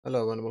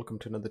Hello and welcome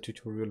to another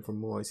tutorial from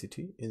MOO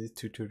ICT. In this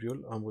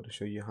tutorial I'm going to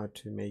show you how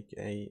to make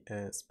a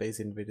Space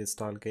Invaders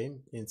style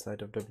game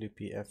inside of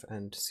WPF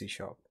and C#.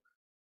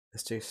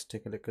 Let's just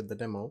take a look at the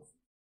demo.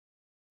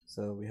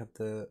 So we have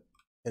the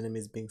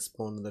enemies being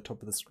spawned on the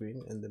top of the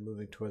screen and they're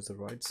moving towards the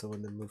right. So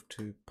when they move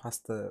to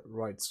past the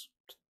right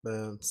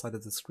side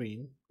of the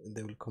screen,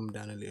 they will come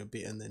down a little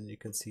bit and then you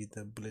can see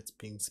the bullets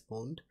being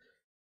spawned.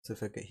 So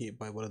if I get hit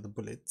by one of the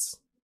bullets,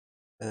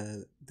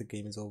 the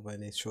game is over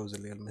and it shows a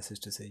little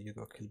message to say you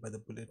got killed by the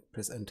bullet.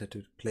 Press enter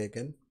to play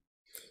again.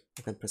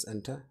 You can press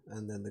enter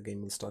and then the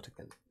game will start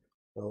again.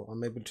 So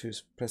I'm able to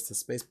press the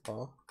space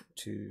bar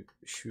to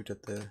shoot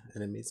at the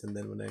enemies, and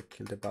then when I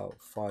killed about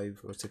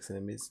 5 or 6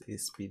 enemies it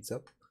speeds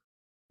up,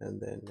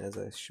 and then as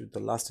I shoot the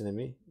last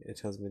enemy it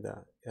tells me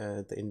that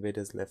the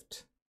invaders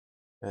left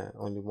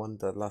only one,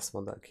 the last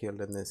one that I killed,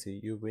 and then see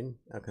you win.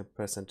 I can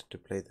press enter to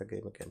play the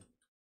game again.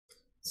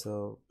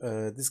 So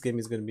this game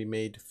is going to be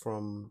made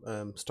from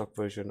stock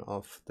version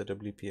of the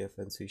WPF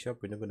and C#.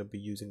 We're not going to be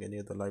using any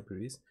other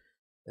libraries.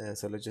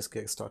 So let's just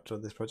get started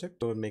on this project.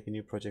 Go and make a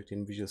new project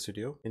in Visual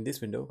Studio. In this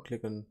window,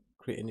 click on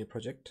create a new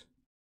project.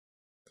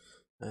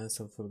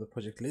 So for the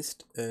project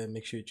list,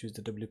 make sure you choose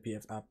the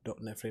WPF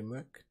app.NET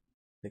framework.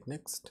 Click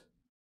next.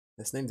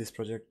 Let's name this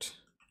project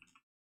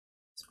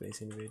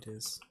Space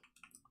Invaders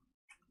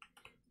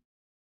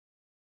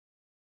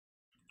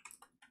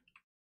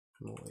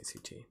MOO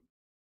ICT.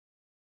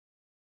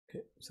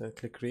 Okay, so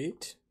click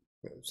create.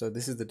 So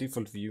this is the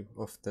default view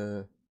of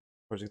the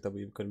project that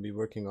we're going to be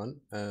working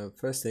on.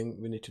 First thing,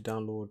 we need to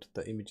download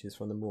the images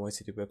from the MOO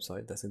ICT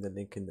website. That's in the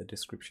link in the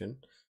description.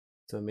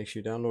 So make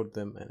sure you download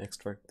them and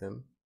extract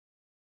them.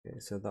 Okay,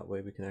 so that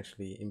way we can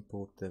actually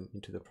import them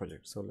into the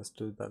project. So let's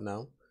do that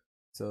now.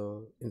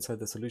 So inside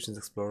the Solutions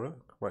Explorer,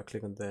 right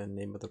click on the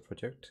name of the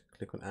project,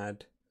 click on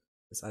add.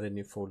 Let's add a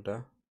new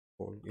folder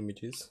called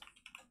images.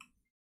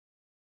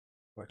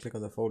 Right click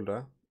on the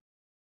folder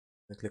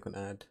and click on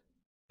add.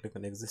 Click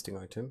on existing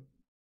item.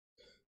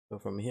 So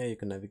from here you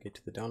can navigate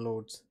to the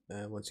downloads.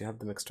 Once you have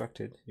them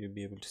extracted, you'll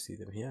be able to see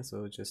them here.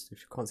 So just if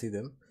you can't see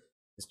them,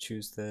 just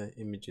choose the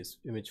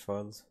image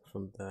files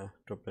from the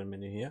drop down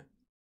menu here.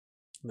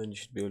 And then you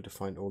should be able to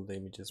find all the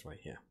images right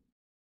here.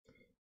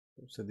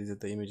 So these are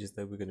the images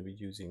that we're going to be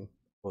using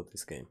for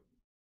this game.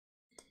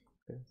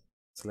 Okay.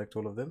 Select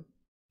all of them,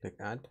 click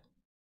add,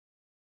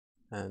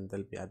 and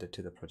they'll be added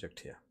to the project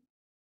here.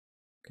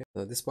 Okay,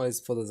 so this was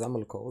for the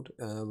XAML code.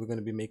 We're going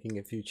to be making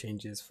a few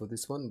changes for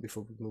this one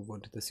before we move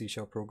on to the C#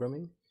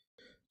 programming.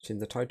 Change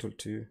the title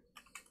to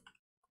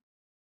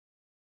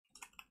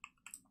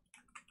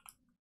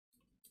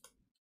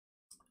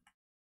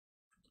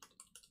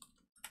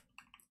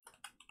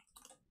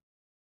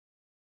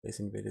Space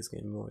Invaders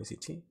Game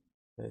ICT.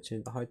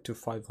 Change the height to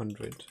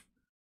 500.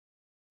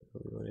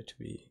 We want it to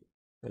be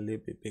a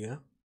little bit bigger.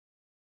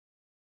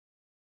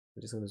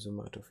 I'm just going to zoom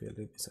out of here a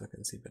little bit so I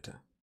can see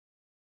better.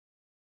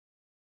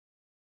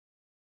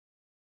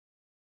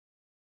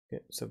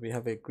 Okay, so we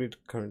have a grid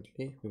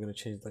currently. We're going to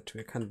change that to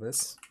a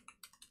canvas.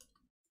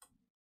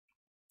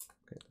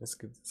 Okay, let's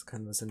give this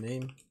canvas a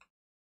name.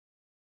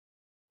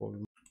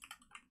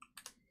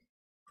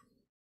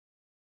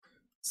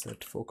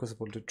 Set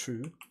focusable to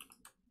true,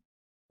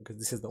 because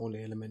this is the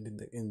only element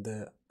in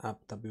the app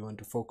that we want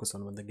to focus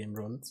on when the game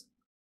runs.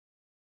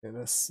 Okay,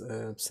 let's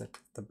set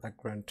the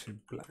background to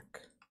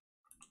black.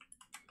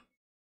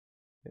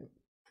 Okay.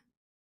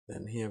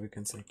 Then here we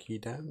can say key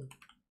down.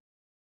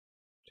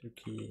 To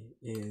key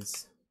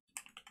is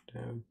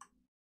down.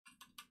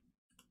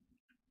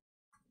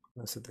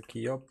 Now set the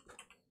key up.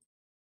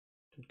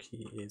 To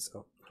key is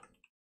up.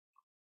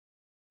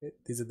 Okay.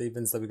 These are the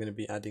events that we're going to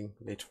be adding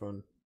later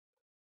on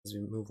as we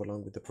move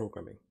along with the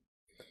programming.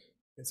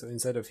 Okay, so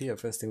inside of here,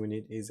 first thing we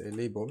need is a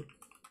label.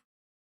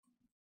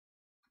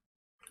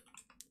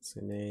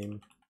 So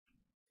name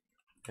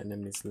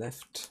enemies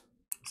left.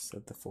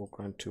 Set the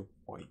foreground to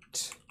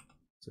white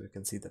so we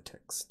can see the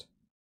text.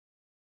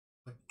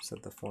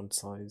 Set the font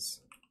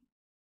size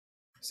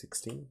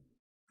 16.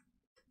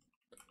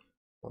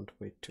 Font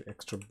weight to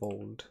extra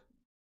bold.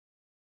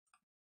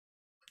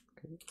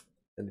 Okay.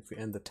 And if we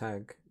end the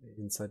tag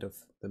inside of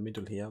the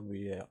middle here,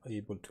 we are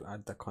able to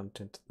add the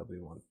content that we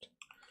want.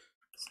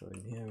 So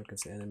in here we can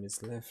say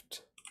enemies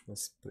left.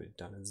 Let's put it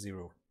down at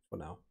 0 for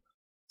now.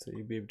 So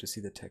you'll be able to see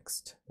the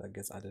text that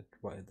gets added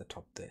right at the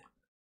top there.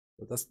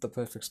 So that's the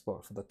perfect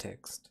spot for the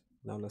text.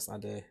 Now let's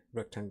add a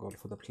rectangle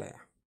for the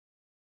player.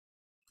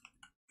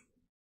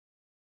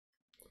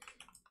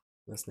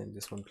 Let's name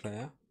this one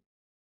player.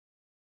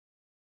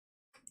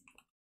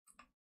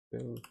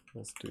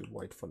 Let's do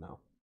white for now.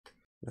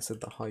 Let's set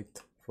the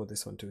height for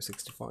this one to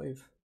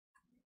 65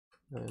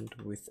 and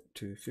width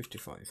to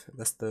 55.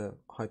 That's the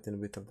height and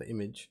width of the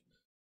image,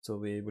 so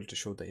we're able to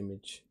show the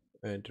image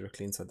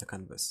directly inside the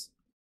canvas.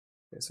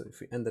 Okay, so if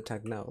we end the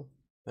tag now,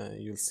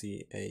 you'll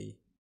see a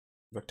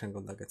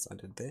rectangle that gets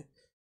added there.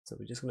 So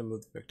we're just going to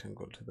move the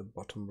rectangle to the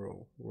bottom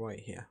row right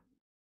here.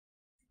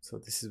 So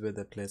this is where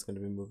the player is going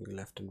to be moving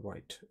left and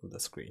right on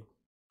the screen.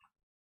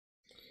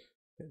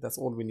 Okay, that's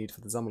all we need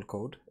for the XAML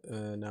code.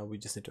 Now we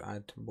just need to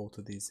add both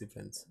of these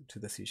events to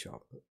the C#.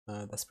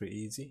 That's pretty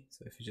easy.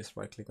 So if you just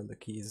right click on the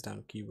keys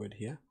down keyword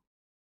here,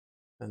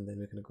 and then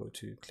we're going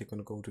to click on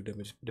go to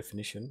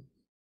definition,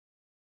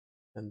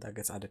 and that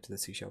gets added to the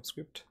C#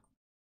 script.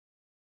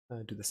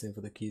 Do the same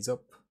for the keys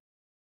up,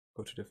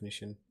 go to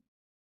definition,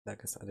 that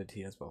gets added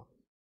here as well.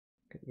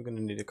 Okay, we're going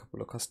to need a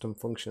couple of custom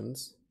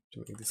functions to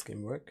make this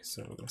game work,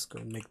 so let's go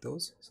and make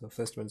those. So the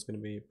first one is going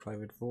to be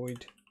private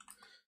void,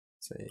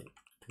 say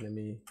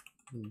enemy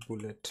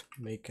bullet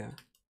maker.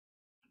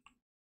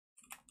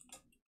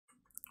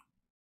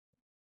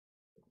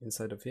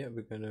 Inside of here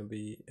we're going to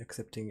be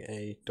accepting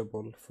a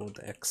double for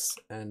the X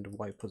and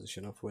Y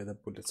position of where the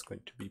bullet's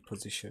going to be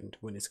positioned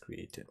when it's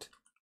created.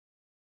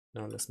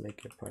 Now let's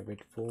make a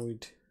private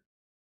void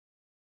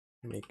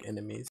make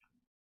enemies.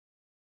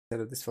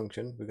 Instead of this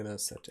function we're going to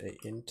set a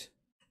int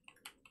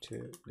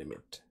to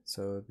limit,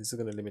 so this is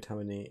going to limit how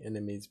many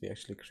enemies we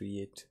actually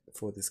create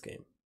for this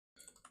game.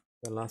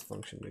 The last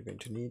function we're going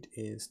to need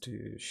is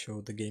to show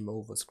the game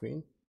over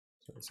screen,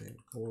 so let's say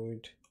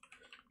void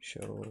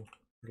show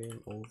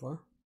game over.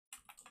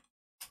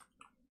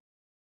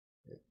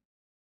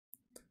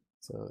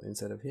 So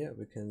inside of here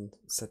we can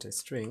set a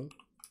string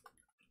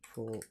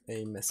for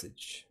a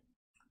message.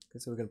 Okay,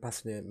 so we're going to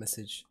pass in a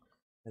message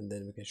and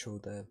then we can show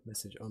the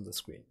message on the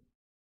screen.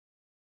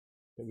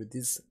 Okay, with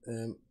this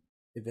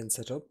event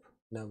setup,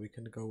 now we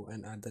can go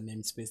and add the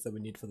namespace that we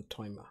need for the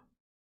timer.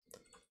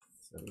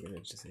 So we're going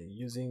to just say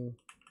using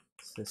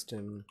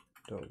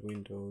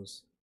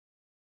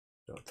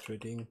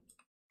system.windows.threading.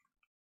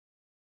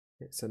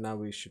 Okay, so now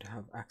we should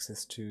have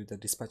access to the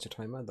dispatcher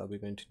timer that we're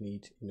going to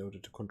need in order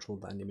to control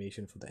the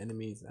animation for the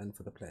enemies and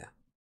for the player.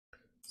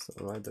 So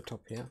right at the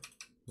top here,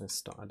 let's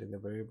start adding the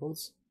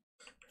variables.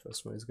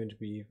 First one is going to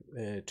be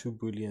 2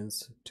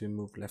 booleans to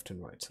move left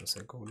and right. So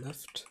say go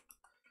left,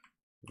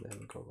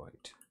 then go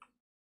right.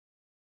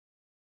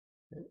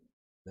 Okay.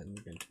 Then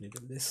we're going to need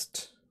a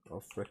list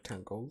of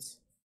rectangles,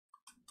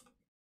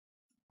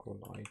 call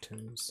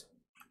items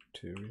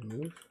to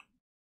remove.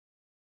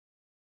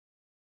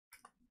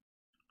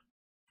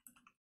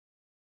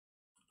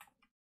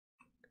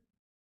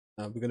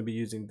 We're going to be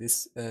using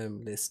this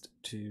list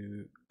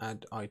to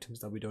add items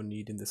that we don't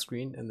need in the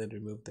screen and then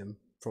remove them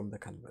from the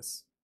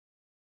canvas.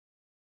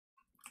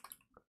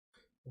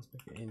 Let's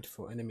make an int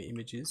for enemy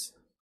images.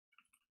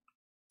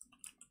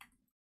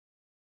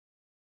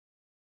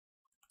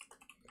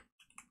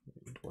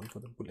 One for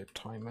the bullet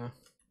timer.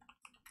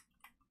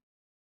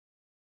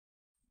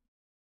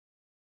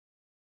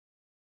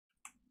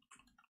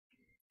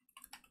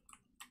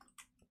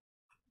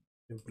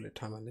 And bullet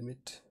timer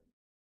limit.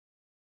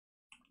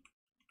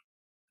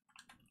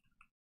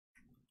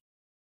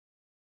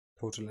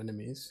 Total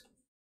enemies.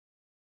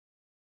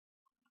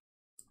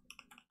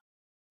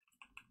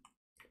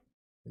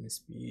 Enemy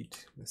speed,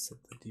 let's set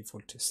the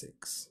default to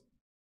 6.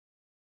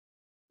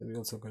 Then we're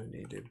also going to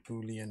need a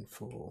boolean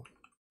for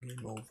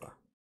game over.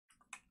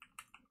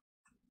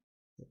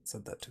 Let's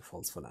set that to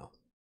false for now.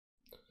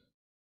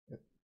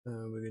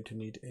 We're going to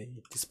need a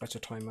dispatcher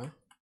timer.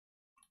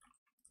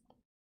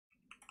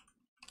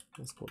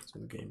 Let's call this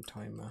one game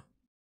timer.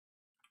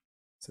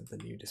 Set the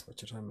new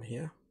dispatcher timer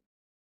here.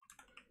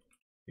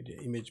 Need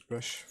an image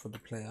brush for the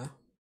player.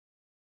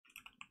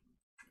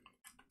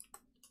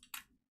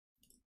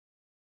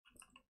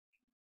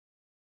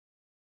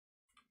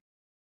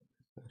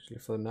 Actually,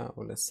 for now,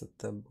 let's set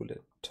the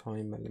bullet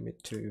timer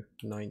limit to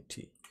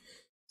 90.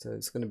 So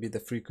it's going to be the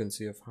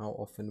frequency of how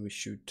often we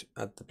shoot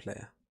at the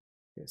player.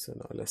 Okay, so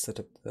now let's set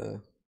up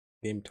the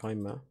game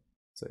timer.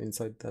 So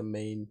inside the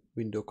main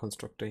window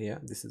constructor here,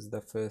 this is the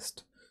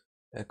first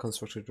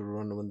constructor to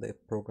run when the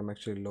program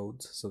actually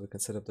loads. So we can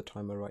set up the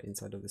timer right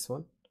inside of this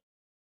one.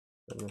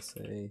 So let's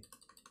say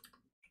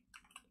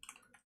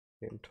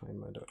game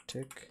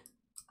timer.tick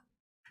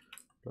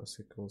plus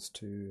equals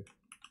to,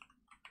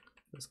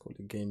 let's call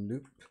it game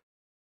loop.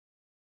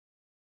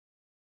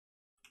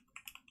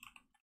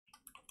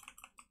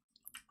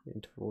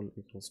 Interval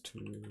equals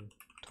to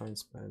time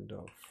span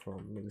of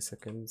from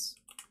milliseconds.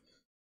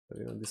 So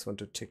we want this one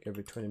to tick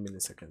every 20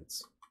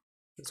 milliseconds.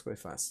 It's quite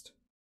fast.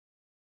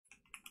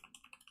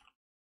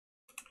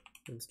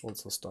 Let's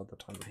also start the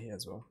timer here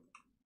as well.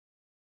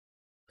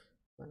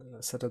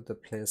 Set up the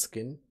player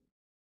skin.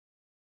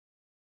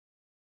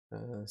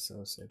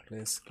 So say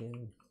player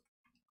skin,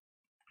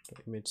 the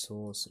image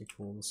source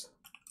equals,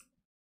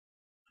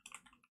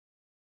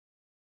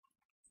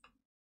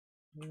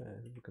 we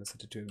can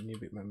set it to a new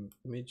bitmap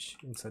image.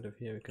 Inside of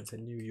here we can say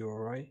new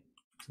URI,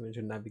 so we need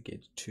to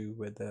navigate to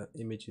where the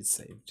image is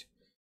saved.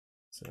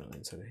 So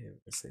inside of here we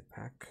can say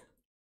pack,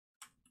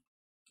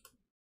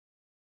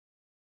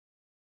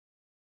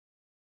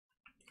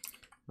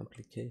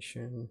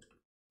 application,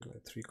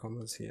 like 3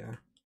 commas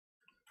here,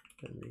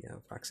 and we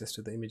have access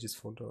to the images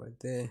folder right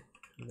there,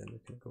 and then we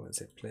can go and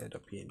say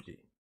player.png.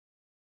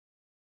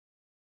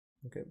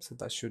 Okay, so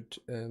that should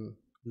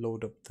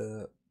load up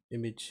the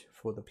image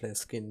for the player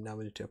skin. Now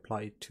we need to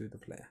apply it to the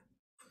player.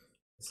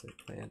 So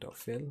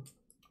player.fill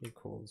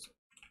equals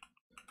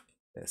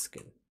player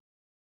skin.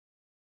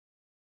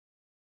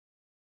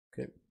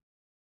 Okay,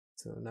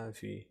 so now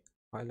if we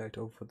highlight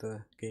over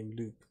the game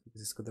loop,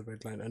 this has got the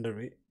red line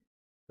under it,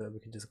 so we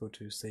can just go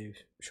to save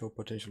show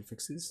potential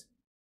fixes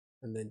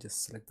and then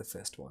just select the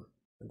first one,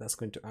 and that's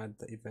going to add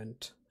the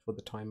event for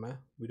the timer.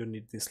 We don't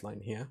need this line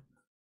here,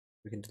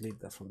 we can delete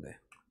that from there.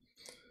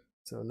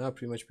 So now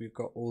pretty much we've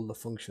got all the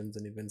functions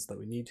and events that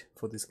we need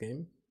for this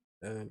game.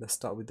 Let's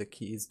start with the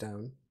key is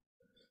down,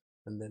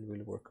 and then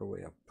we'll work our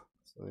way up.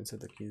 So inside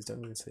the key is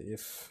down, we'll say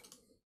if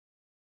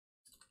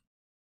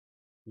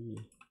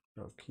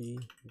key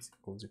is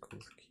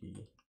equals key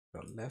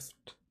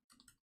left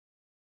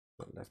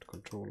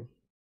control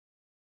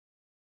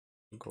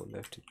go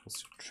left equals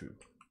to true.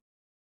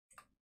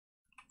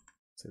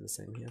 Say the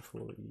same here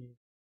for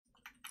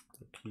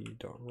the key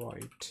dot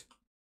right,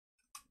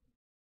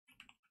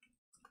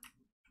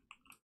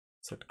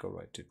 set go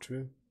right to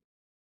true.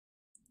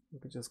 We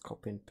can just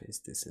copy and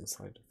paste this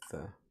inside of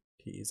the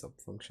key is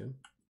up function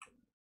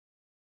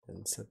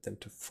and set them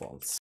to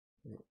false.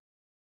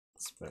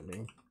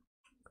 Spelling.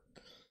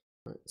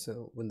 Right,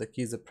 so when the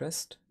keys are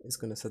pressed, it's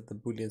going to set the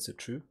booleans to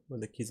true.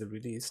 When the keys are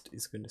released,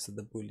 it's going to set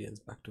the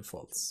booleans back to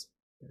false.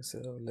 Okay,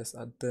 so let's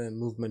add the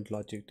movement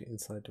logic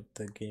inside of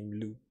the game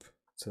loop,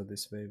 so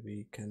this way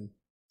we can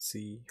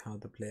see how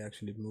the player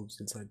actually moves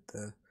inside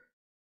the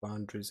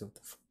boundaries of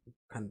the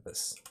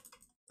canvas.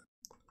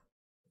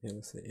 Here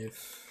we say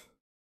if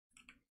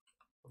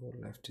go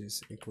left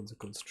is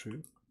equals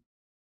true,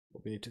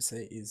 what we need to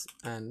say is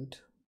and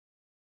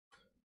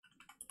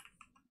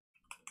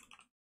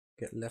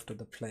get left of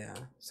the player,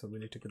 so we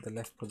need to get the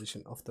left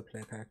position of the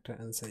player character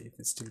and say if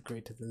it's still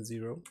greater than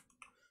 0.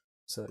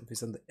 So if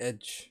it's on the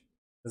edge,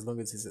 as long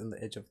as it's on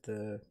the edge of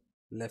the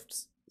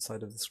left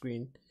side of the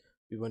screen,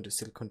 we want to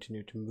still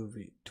continue to move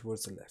it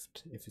towards the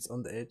left. If it's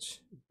on the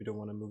edge, we don't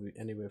want to move it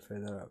anywhere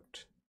further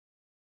out.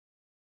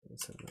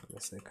 So now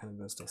let's say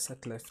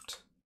canvas.set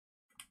left,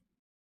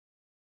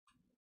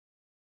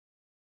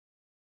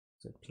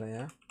 set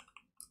player,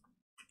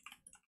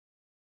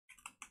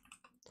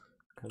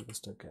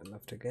 canvas.get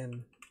left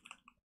again,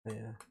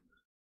 player.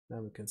 Now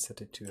we can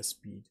set it to a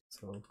speed.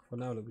 So for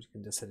now we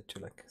can just set it to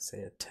like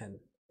say a 10.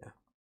 Yeah.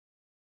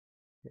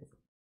 Okay.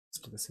 Let's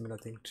do the similar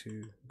thing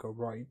to go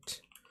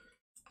right.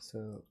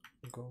 So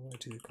go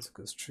right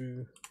equals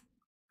true,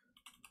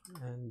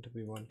 and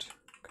we want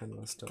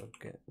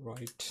canvas.get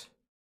right.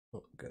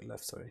 Oh, get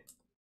left, sorry.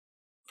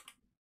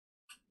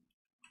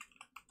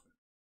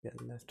 Get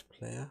left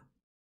player.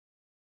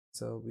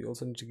 So we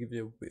also need to give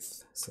you a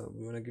width. So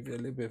we want to give you a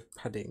little bit of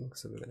padding.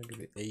 So we're going to give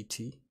it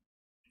 80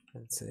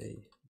 and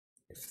say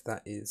if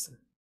that is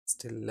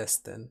still less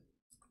than,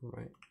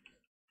 right,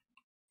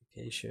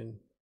 application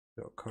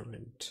dot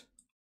current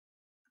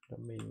dot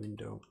main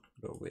window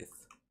dot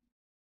width.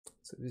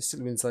 So we're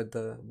still inside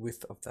the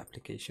width of the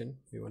application.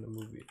 We want to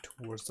move it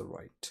towards the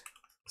right.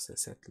 So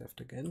set left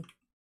again.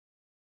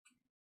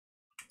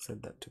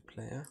 Set that to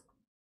player.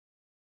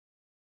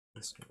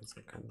 This one is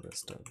a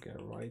canvas dot get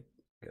right,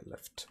 get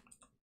left.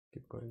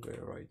 Keep going, go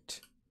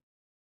right.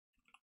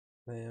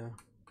 Player.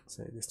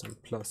 Say this time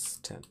plus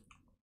 10.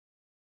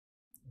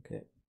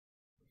 Okay.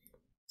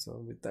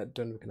 So with that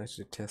done, we can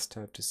actually test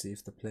out to see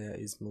if the player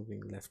is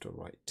moving left or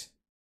right.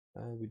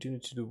 We do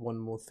need to do one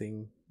more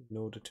thing in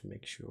order to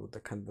make sure the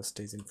canvas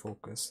stays in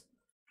focus.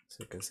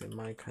 So you can say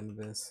my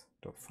canvas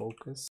dot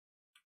focus.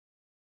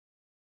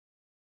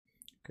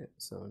 Okay,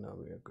 so now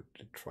we are good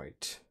to try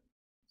it.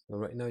 So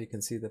right now you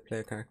can see the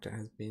player character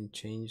has been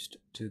changed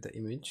to the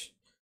image.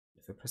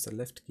 If I press the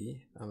left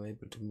key, I'm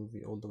able to move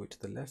it all the way to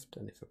the left,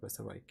 and if I press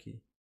the right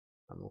key,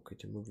 I'm okay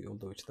to move it all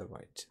the way to the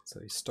right. So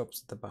it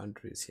stops the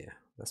boundaries here.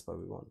 That's what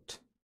we want.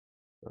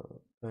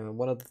 So,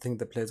 one other thing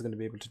the player is going to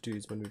be able to do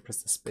is when we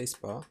press the space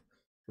bar,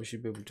 we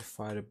should be able to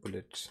fire a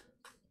bullet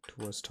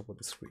towards top of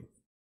the screen.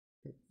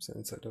 So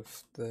inside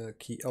of the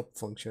key up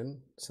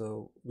function,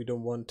 so we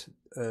don't want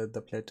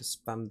the player to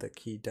spam the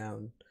key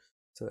down.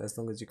 So as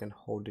long as you can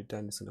hold it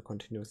down, it's going to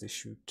continuously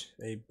shoot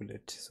a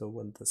bullet. So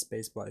when the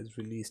space bar is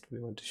released, we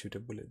want to shoot a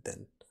bullet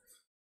then.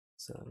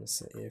 So let's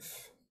say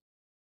if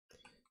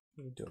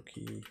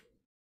key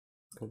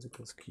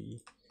equals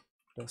key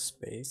dot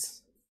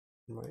space,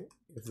 right?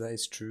 If that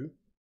is true,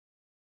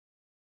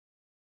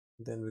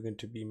 then we're going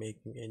to be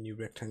making a new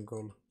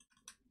rectangle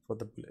for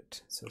the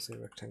bullet. So say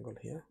rectangle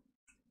here.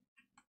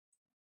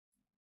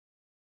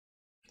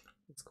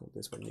 Let's call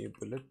this one new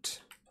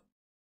bullet.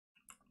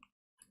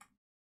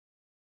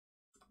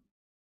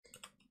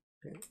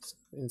 Okay, so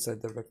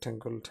inside the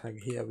rectangle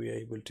tag here, we are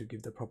able to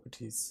give the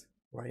properties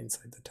right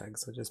inside the tag.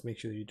 So just make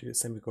sure you do a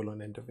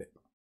semicolon end of it.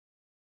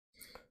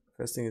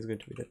 First thing is going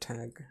to be the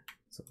tag.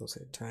 So we'll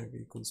say tag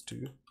equals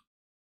to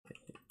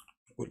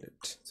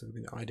bullet. So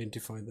we're going to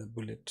identify the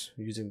bullet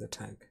using the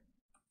tag.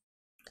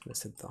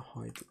 Let's set the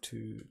height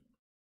to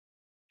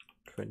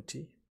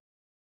 20.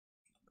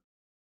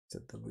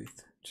 Set the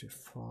width to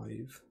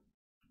 5.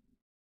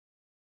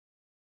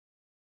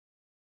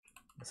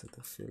 Let's set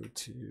the fill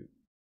to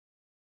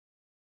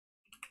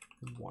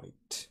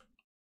white.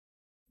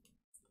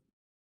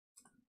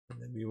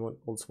 And then we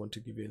also want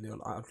to give you a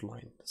little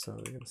outline. So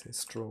we're going to say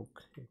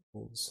stroke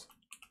equals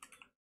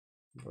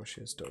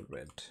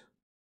brushes.red.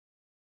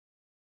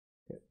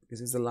 Okay,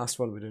 this is the last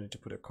one. We don't need to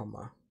put a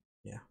comma.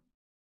 Yeah.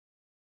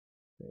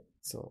 Okay,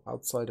 so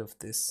outside of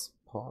this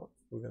part,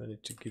 we're gonna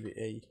need to give it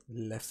a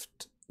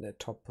left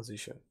top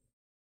position.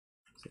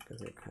 So you can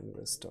say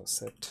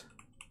canvas.set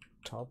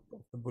top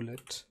of the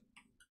bullet.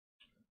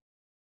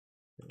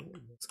 Okay,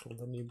 let's call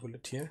the new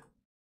bullet here.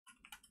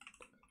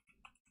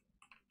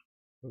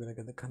 We're gonna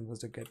get the canvas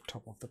to get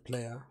top of the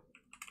player,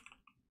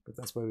 but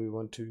that's where we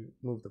want to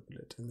move the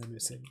bullet, and then we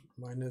say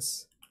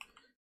minus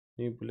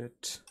new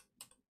bullet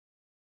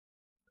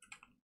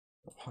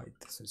height,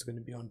 so it's going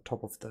to be on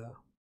top of the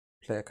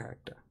player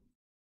character.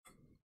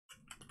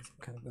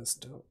 Canvas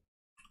to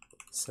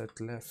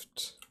set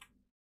left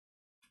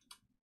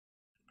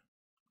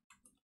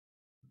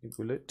new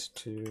bullet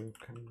to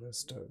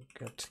canvas to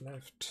get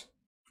left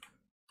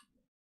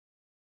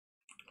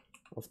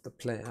of the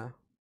player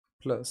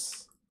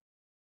plus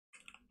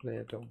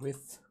player dot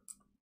width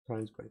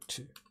times by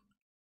 2.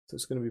 So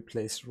it's going to be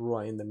placed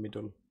right in the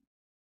middle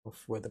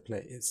of where the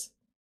player is.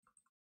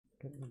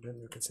 Okay, and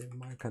then we can say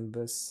my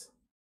canvas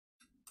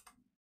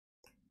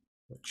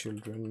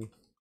children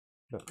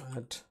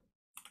add.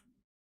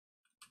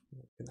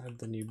 You can add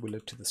the new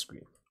bullet to the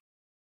screen.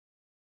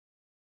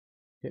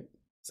 Okay,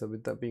 so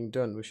with that being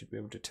done, we should be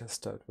able to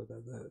test out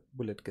whether the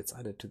bullet gets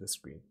added to the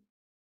screen.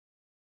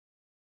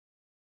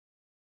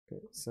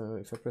 Okay, so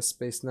if I press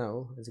space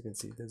now, as you can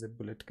see, there's a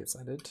bullet gets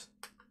added.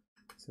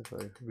 So if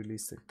I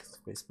release the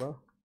space bar,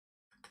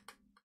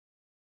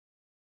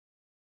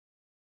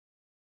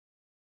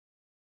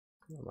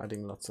 I'm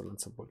adding lots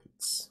of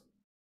bullets.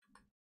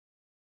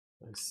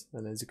 Nice.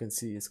 And as you can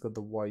see, it's got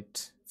the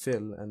white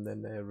fill and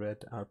then a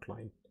red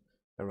outline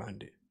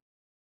around it.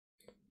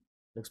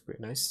 Looks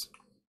pretty nice.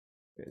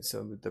 Okay,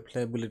 so with the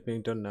player bullet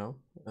being done now,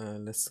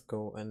 let's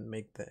go and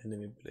make the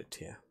enemy bullet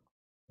here.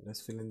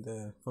 Let's fill in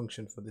the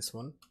function for this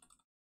one.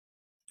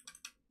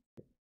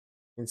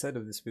 Inside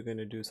of this, we're going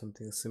to do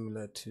something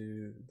similar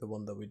to the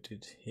one that we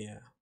did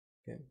here.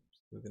 Okay, so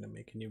we're going to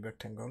make a new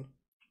rectangle.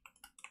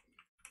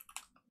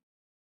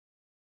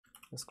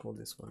 Let's call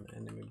this one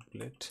enemy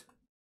bullet.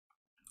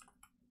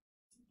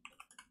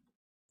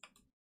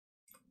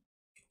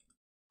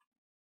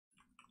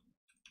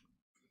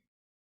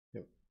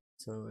 Yep.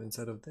 So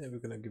inside of there, we're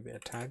going to give it a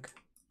tag.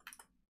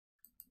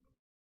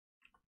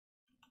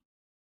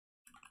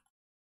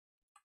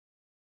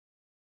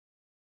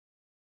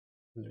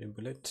 Enemy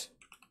bullet.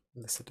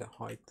 Let's set a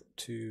height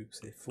to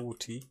say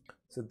 40,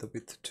 set the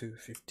width to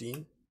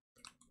 15.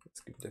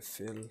 Let's give the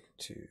fill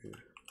to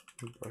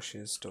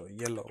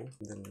brushes.yellow,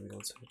 and then we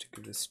also need to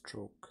give the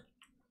stroke,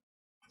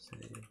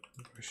 say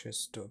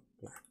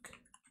brushes.black.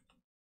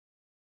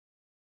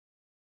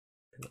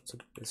 And also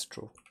give the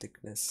stroke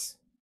thickness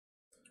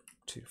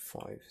to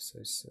 5. So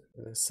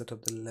let's set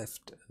up the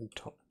left and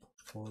top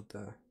for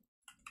the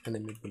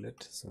enemy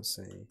bullet. So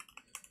say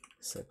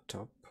set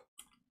top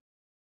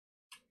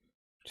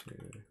to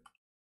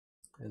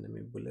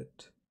enemy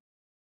bullet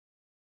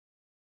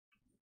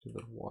to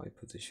the Y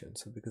position.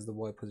 So because the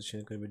Y position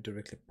is going to be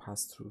directly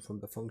passed through from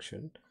the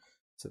function,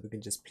 so we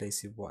can just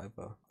place it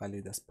whatever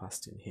value that's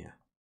passed in here.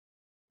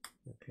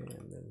 Okay,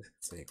 and then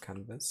say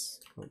canvas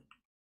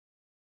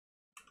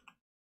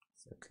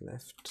set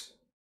left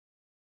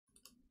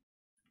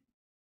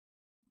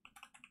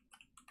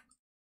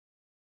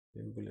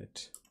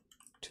bullet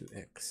to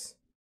X.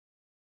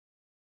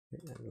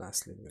 Okay, and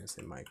lastly we're going to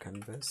say my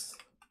canvas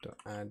dot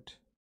add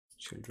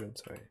children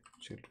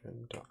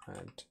dot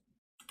add,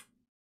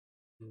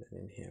 and then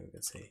in here we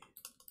can say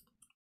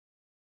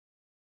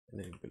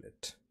enemy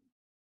bullet.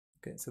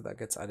 Okay, so that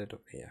gets added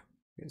up here.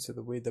 Okay, so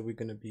the way that we're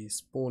going to be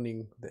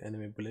spawning the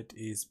enemy bullet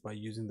is by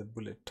using the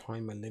bullet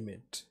timer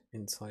limit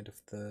inside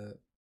of the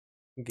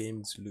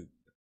games loop.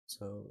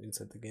 So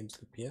inside the games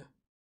loop here,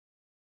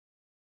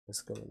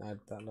 let's go and add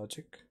that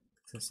logic.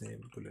 So say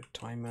bullet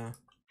timer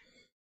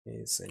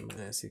is say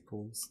minus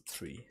equals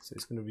 3. So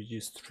it's going to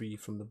reduce 3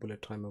 from the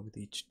bullet timer with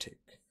each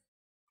tick.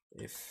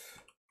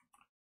 If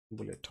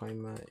bullet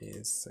timer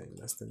is say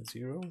less than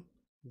 0,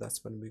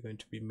 that's when we're going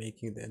to be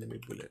making the enemy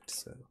bullet.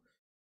 So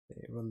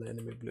run the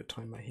enemy bullet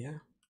timer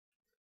here.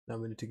 Now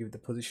we need to give the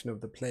position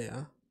of the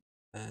player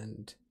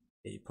and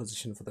a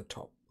position for the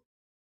top.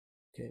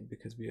 Okay,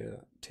 because we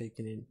are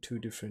taking in 2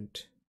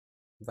 different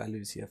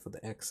values here for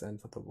the X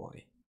and for the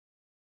Y.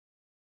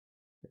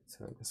 Okay,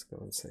 so let's go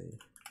and say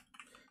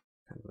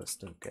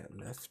canvas.get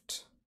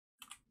left.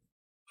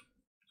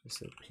 Just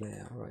say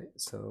player, right?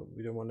 So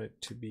we don't want it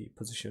to be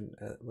positioned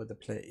where the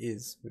player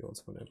is. We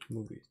also want to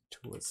move it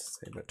towards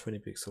say about 20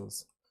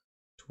 pixels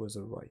towards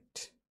the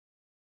right.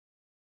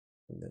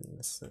 And then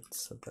let's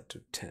set that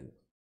to 10.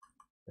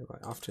 And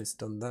right after it's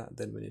done that,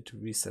 then we need to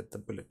reset the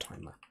bullet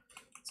timer.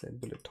 Say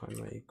bullet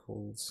timer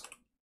equals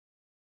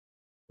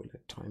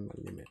bullet timer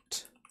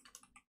limit.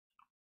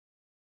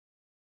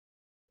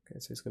 Okay,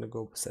 so it's going to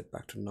go set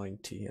back to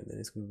 90, and then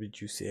it's going to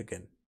reduce it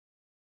again.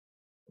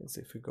 And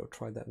so if we go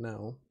try that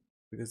now,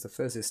 because the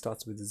first it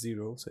starts with a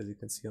 0, so as you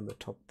can see on the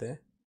top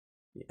there,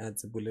 it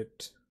adds a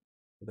bullet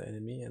for the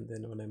enemy, and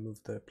then when I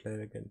move the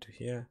player again to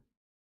here,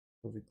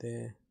 move it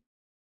there,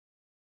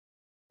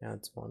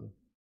 adds 1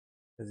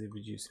 as it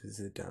reduces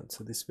it down.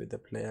 So this way the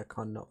player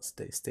cannot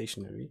stay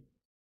stationary.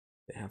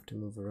 They have to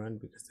move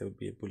around because there will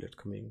be a bullet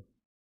coming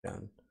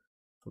down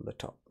from the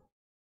top.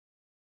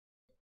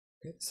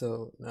 Okay,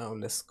 so now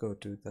let's go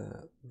to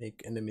the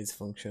make enemies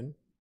function.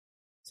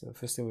 So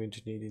first thing we're going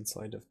to need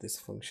inside of this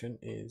function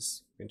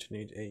is we're going to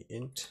need a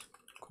int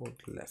called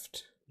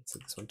left. Let's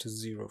set this one to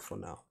 0 for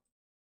now.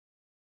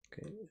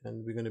 Okay,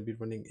 and we're going to be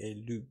running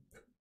a loop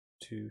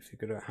to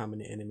figure out how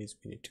many enemies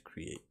we need to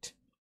create.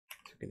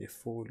 So we can do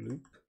for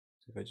loop.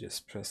 So if I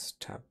just press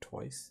tab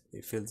twice,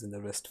 it fills in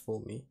the rest for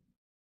me.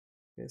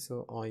 Okay,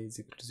 so I is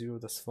equal to 0,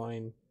 that's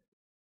fine.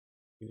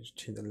 We need to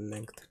change the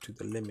length to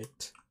the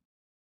limit.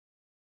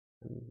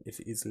 And if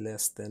it is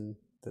less than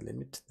the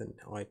limit, then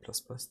I++,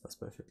 that's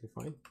perfectly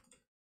fine.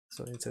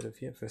 So inside of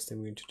here, first thing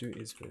we're going to do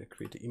is we're going to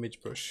create an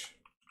image brush.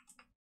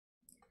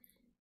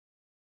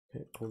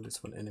 Okay, call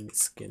this one enemy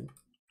skin,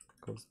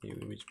 called new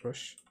image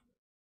brush.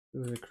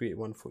 We're going to create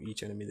one for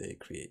each enemy that it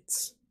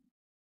creates.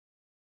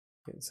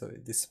 Okay, so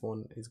this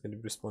one is going to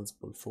be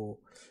responsible for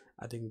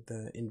adding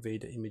the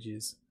invader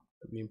images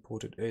that we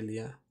imported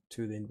earlier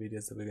to the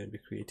invaders that we're going to be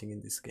creating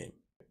in this game.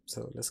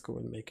 So let's go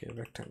and make a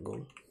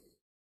rectangle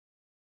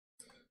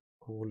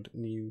called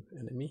new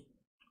enemy.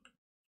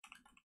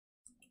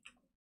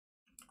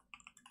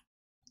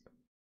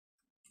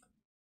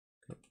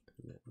 Okay,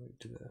 let me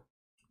do the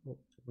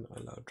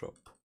allow drop.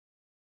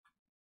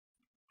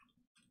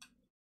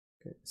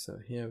 Okay, so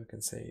here we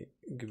can say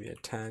give it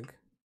a tag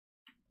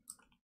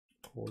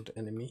called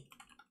enemy.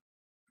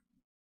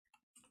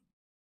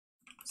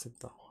 Set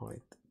the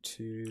height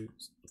to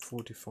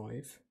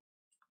 45.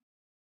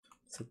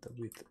 Set the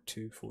width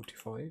to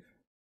 45.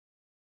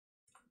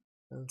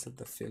 And set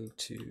the fill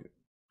to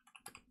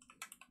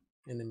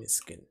enemy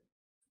skin.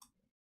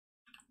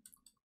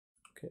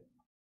 Okay,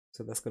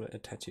 so that's going to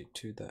attach it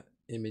to the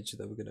image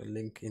that we're going to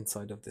link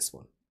inside of this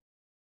one.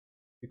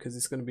 Because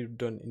it's going to be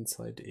done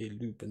inside a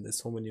loop and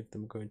there's so many of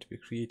them going to be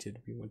created,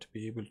 we want to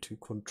be able to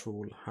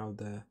control how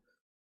the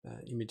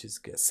images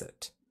get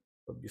set.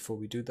 But before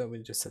we do that, we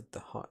just set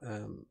the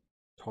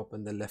top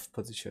and the left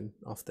position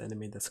of the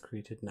enemy that's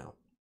created now.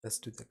 Let's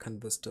do the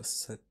canvas dot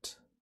set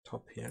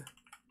top here.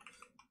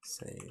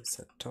 Say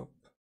set top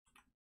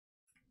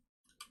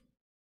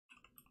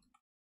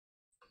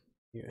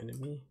new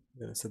enemy.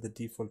 We're going to set the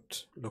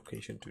default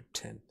location to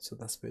 10, so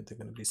that's where they're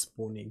going to be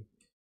spawning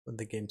when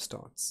the game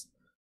starts.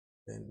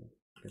 Then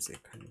you can say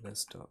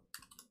canvas dot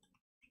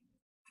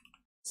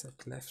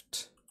set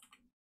left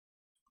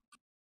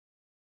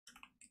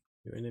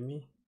new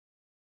enemy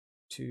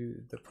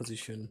to the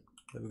position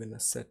that we're going to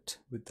set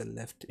with the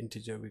left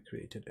integer we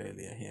created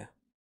earlier here.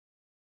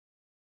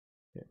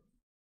 Okay.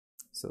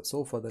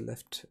 So far the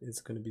left is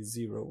going to be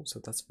 0,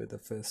 so that's where the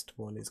first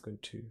one is going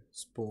to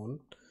spawn.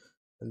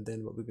 And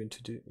then what we're going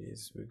to do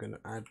is we're going to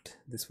add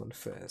this one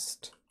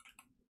first.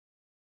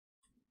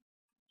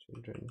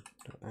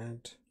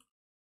 Children.add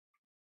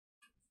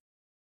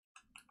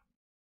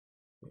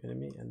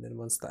enemy, and then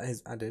once that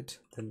is added,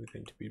 then we're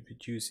going to be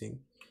reducing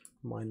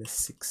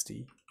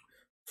 -60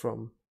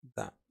 from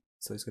that.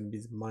 So it's going to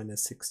be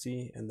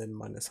 -60 and then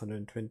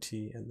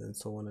 -120 and then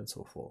so on and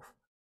so forth.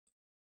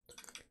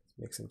 Let's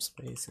make some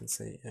space and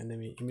say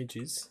enemy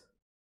images.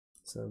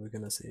 So we're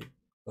going to say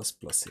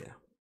 ++ here.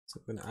 So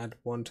we're going to add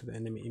 1 to the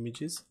enemy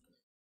images,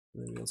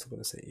 and then we're also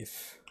going to say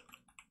if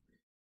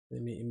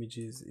enemy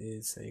images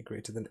is say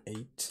greater than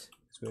 8,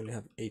 because we only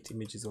have 8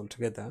 images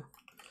altogether,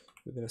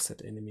 we're going to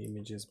set enemy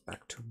images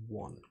back to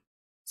 1.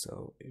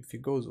 So if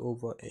it goes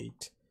over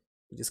 8,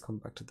 we just come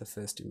back to the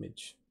first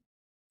image.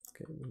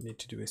 Okay, we need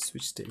to do a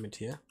switch statement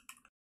here.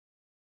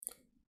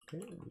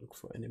 Okay, look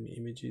for enemy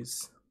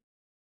images.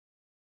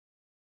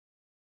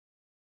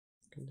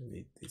 Can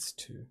delete these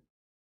two.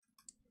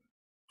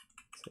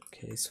 So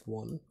case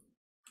 1.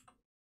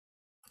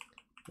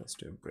 Let's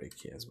do a break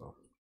here as well.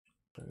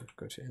 So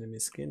go to enemy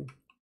skin.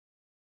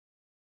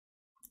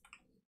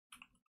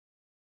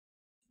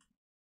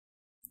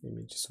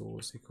 Image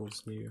source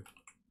equals new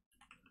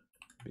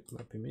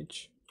bitmap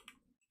image.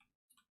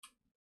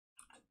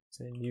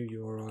 Say new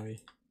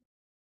URI.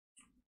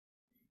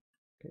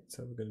 Okay,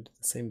 so we're going to do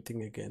the same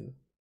thing again.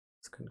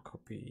 Let's going to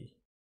copy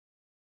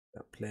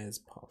that player's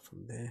part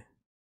from there.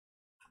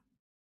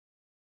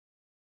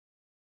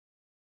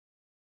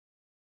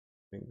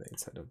 Bring that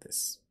inside of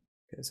this.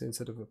 Okay, so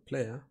instead of a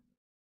player,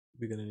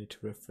 we're going to need to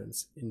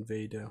reference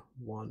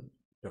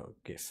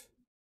invader1.gif.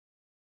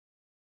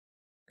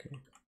 Okay.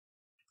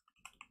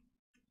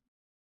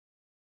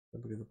 So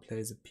because the player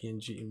is a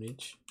PNG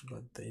image,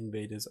 but the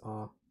invaders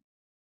are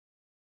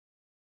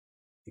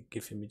the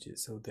GIF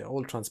images, so they're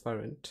all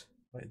transparent,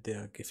 but they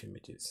are GIF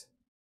images.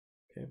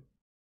 Okay.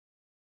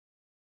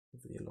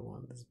 There's the yellow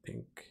one, there's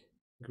pink,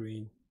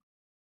 green.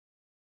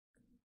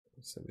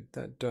 So with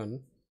that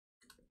done,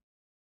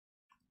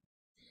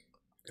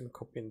 I'm going to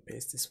copy and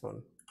paste this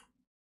one.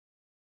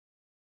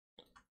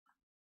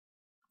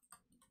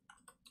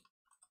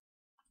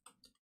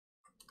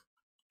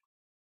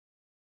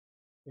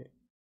 Okay.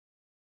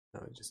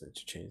 Now I just need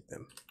to change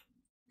them.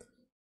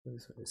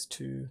 This one is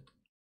 2.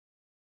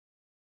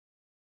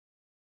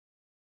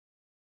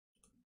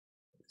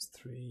 is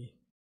 3.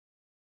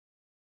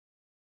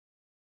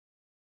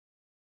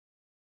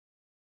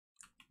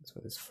 This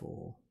one is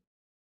 4.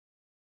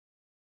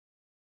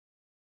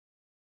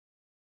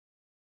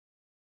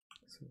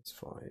 So it's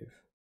 5.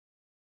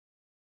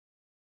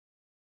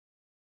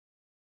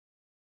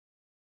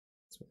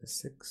 This one is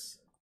 6.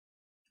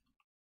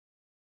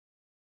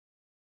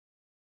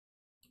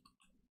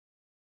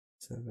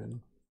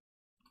 7.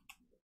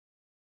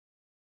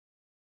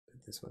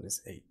 This one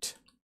is 8.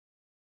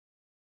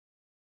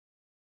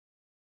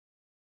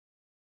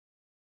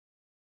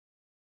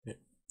 Yeah.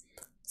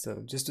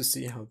 So just to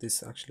see how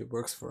this actually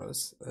works for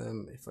us,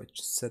 if I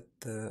just set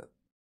the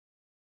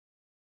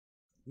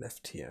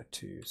left here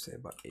to say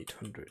about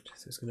 800,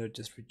 so it's going to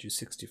just reduce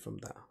 60 from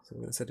that. So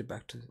I'm going to set it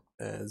back to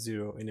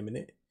 0 in a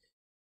minute,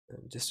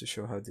 just to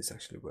show how this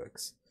actually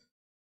works.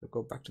 So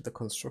go back to the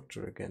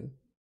constructor again.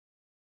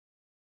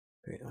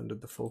 Okay, under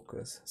the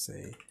focus,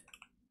 say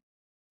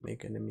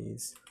make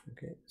enemies.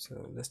 Okay,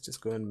 so let's just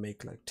go and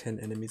make like 10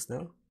 enemies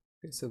now.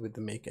 Okay, so with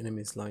the make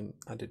enemies line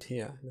added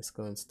here, let's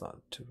go and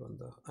start to run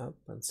the app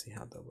and see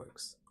how that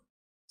works.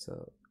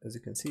 So as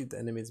you can see, the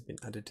enemy has been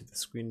added to the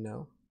screen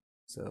now.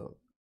 So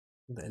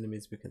the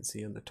enemies we can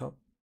see on the top,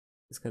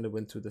 it's kind of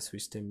went through the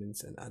switch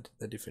statements and added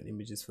the different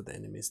images for the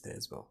enemies there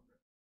as well.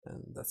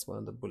 And that's one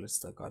of the bullets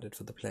that got added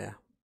for the player.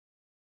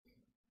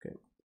 Okay,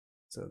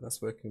 so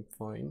that's working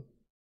fine.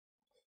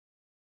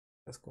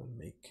 Let's go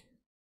and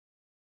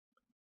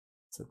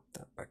set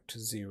that back to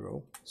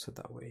 0, so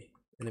that way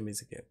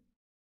enemies get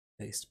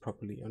placed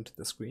properly onto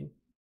the screen.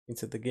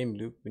 Inside the game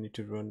loop, we need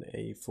to run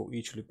a for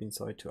each loop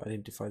inside to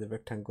identify the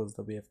rectangles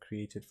that we have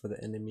created for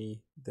the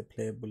enemy, the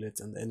player bullets,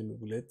 and the enemy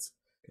bullets.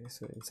 Okay,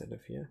 so inside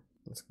of here,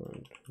 let's go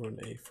and run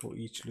a for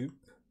each loop.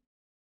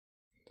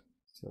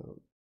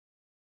 So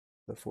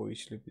the for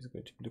each loop is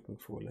going to be looking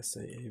for, let's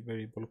say, a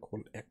variable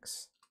called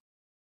x.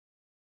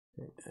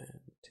 Okay,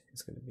 and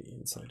it's going to be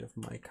inside of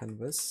my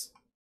canvas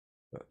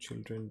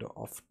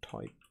children.of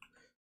type.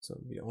 So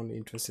we're only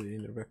interested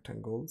in the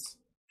rectangles.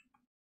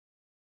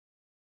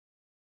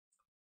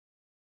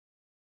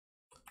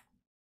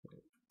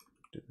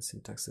 Do the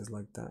syntaxes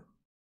like that.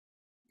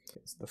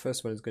 Okay, so the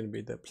first one is going to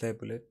be the player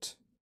bullet.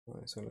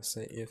 Right, so let's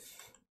say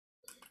if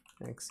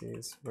x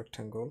is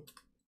rectangle,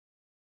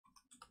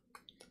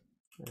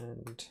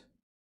 and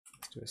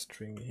let's do a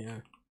string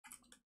here,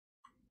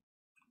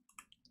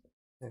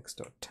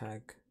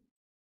 x.tag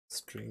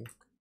string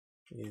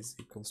is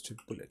equals to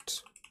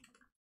bullet.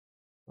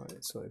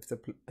 Right, so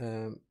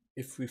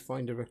if we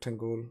find a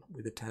rectangle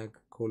with a tag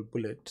called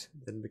bullet,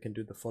 then we can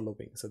do the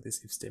following. So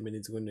this if statement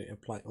is going to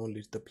apply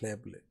only to the player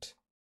bullet.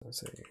 So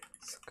say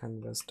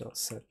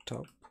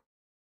canvas.setTop,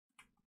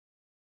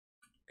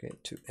 okay,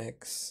 to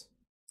x,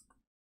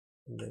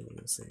 and then we're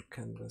going to say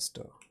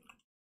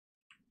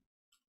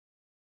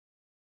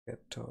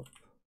canvas.getTop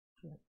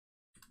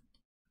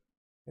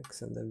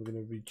x, and then we're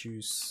going to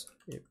reduce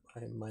it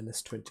by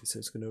 -20, so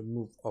it's going to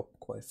move up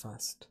quite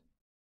fast.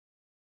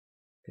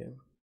 Okay,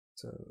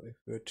 so if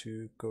we were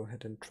to go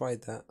ahead and try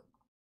that,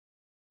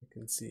 you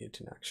can see it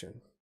in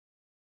action.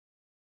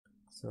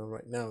 So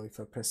right now, if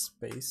I press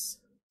space,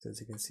 so as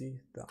you can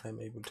see that I'm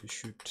able to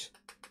shoot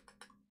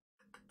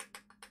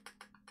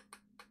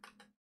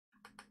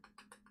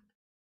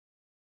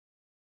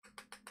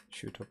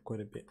up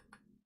quite a bit.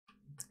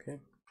 Okay,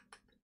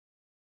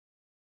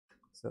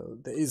 so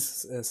there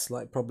is a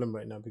slight problem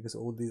right now because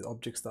all these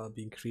objects that are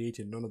being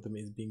created, none of them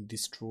is being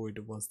destroyed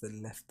once they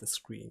left the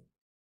screen.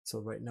 So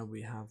right now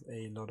we have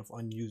a lot of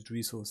unused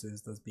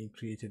resources that's being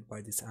created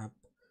by this app,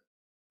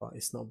 but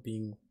it's not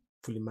being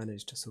fully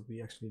managed. So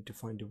we actually need to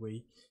find a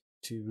way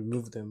to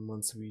remove them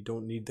once we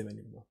don't need them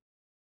anymore.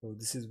 So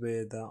this is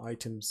where the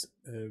items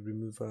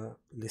remover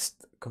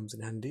list comes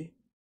in handy.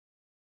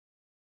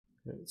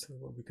 Right, so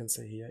what we can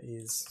say here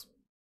is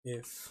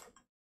if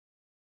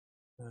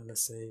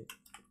let's say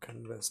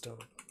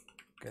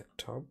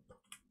canvas.getTop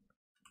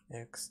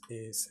x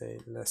is say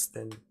less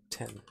than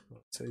 10,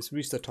 so it's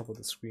reached the top of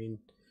the screen,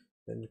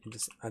 then we can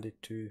just add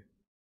it to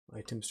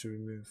items to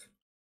remove.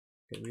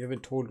 Okay, we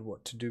haven't told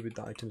what to do with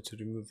the items to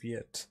remove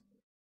yet,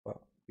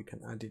 but we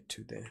can add it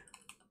to there.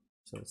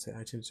 So let's say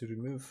items to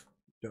remove,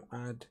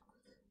 add,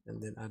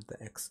 and then add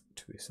the x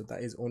to it. So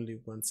that is only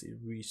once it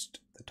reached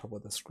the top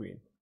of the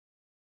screen.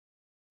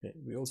 Okay,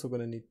 we're also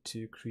going to need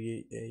to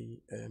create a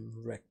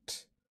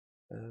rect.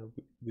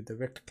 With the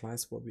rect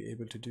class, what we're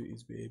able to do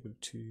is we're able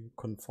to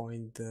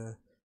confine the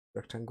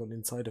rectangle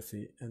inside of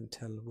it and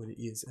tell what it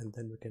is, and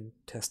then we can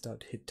test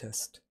out hit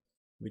test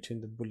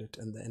between the bullet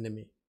and the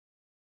enemy.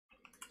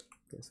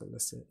 Okay, so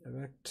let's say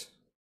rect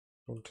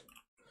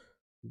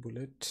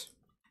bullet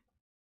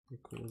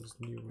equals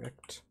new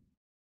rect.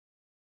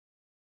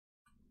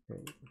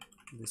 Okay,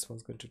 this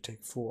one's going to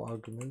take 4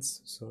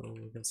 arguments, so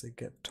we can say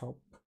get top.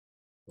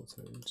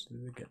 Also need to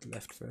do the get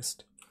left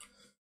first.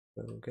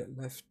 So get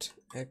left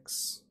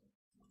x,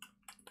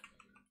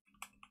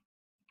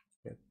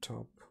 get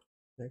top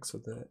x, so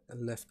the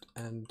left,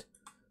 and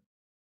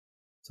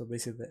so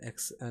basically the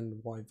x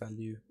and y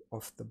value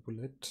of the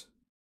bullet.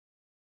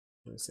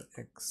 There's an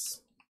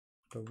x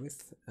the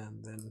width,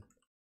 and then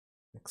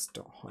x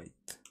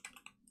x.height.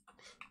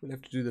 We'll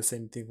have to do the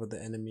same thing for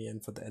the enemy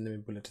and for the enemy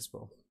bullet as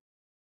well.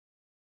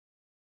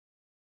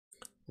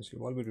 Actually,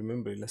 while we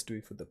remember it, let's do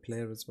it for the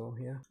player as well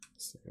here.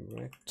 So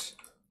rect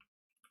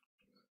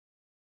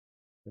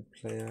the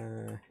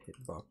player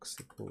hitbox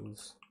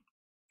equals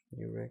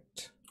new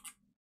rect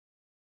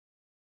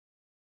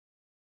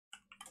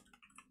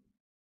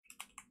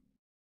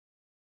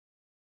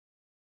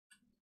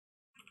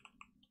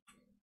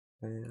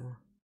player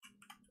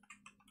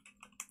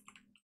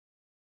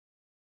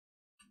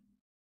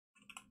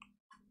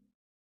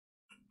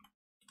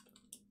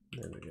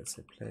then we can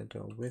say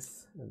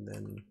player.width and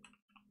then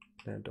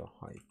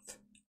player.height.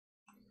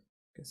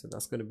 Okay, so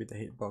that's going to be the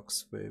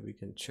hitbox where we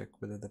can check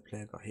whether the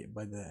player got hit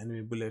by the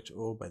enemy bullet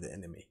or by the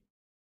enemy.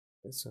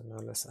 Okay, so now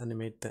let's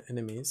animate the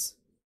enemies.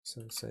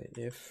 So say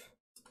if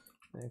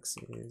x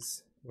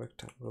is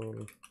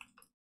rectangle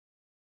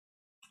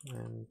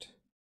and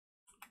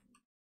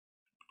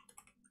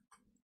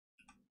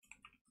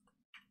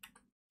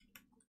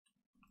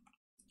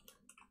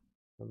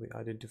we'll be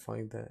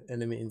identifying the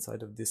enemy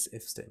inside of this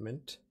if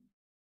statement.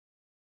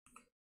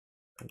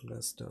 And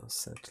let's do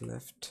set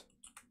left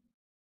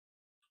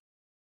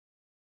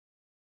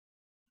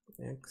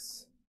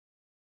x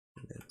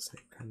and then say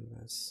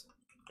canvas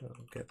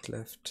get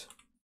left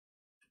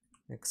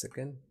x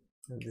again,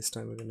 and this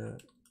time we're gonna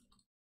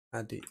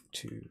add it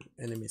to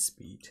enemy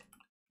speed.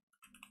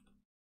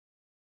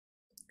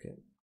 Okay,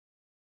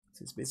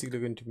 so it's basically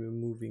going to be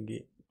moving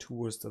it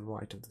towards the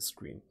right of the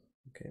screen.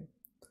 Okay,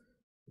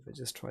 if I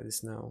just try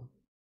this now,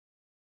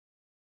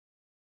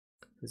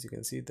 as you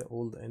can see that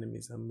all the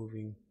enemies are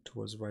moving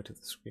towards the right of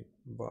the screen,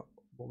 but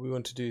what we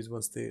want to do is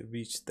once they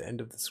reach the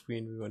end of the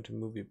screen, we want to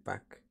move it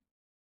back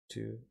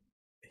to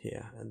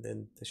here, and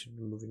then they should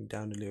be moving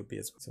down a little bit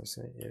as well. So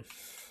say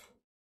if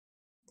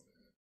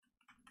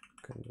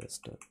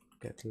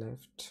canvas.get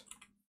left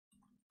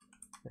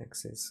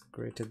x is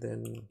greater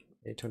than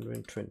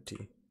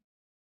 820,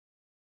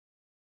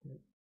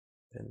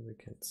 then we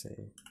can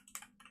say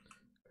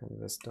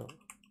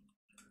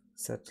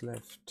canvas.set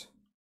left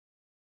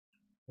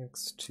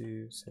x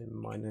to say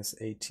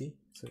 -80,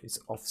 so it's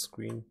off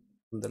screen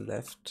on the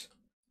left,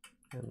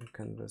 and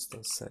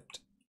canvas.set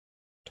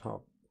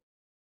top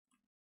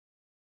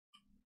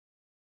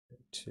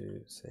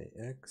to say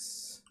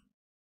x,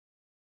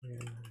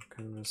 and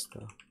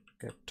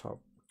canvas.get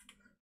top.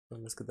 So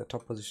let's get the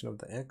top position of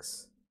the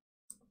x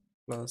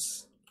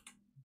plus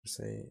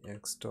say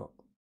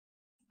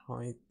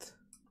x.height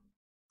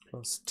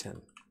plus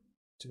 10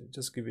 to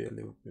just give it a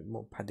little bit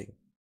more padding.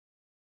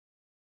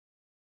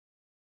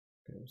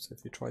 Okay, so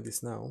if you try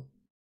this now,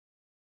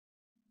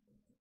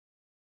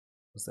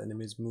 as the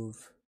enemies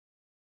move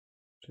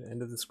to the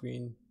end of the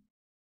screen,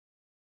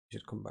 you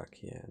should come back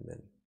here and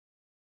then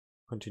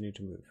continue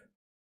to move.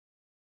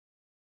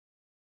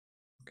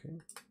 Okay,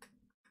 I'm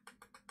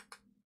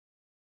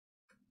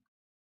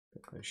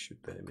not going to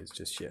shoot the enemies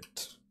just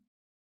yet.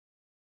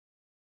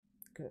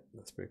 Okay,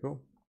 that's pretty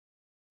cool.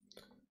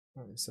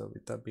 Alright, so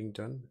with that being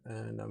done,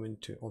 and I'm going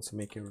to also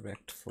make a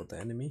rect for the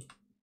enemy.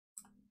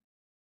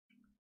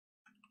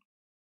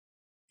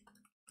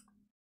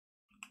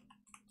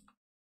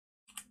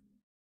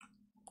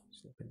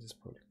 So I can just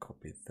probably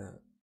copy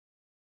that.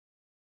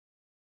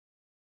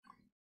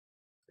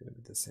 It's going to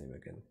be the same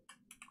again.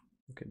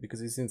 Okay,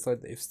 because it's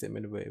inside the if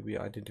statement where we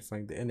are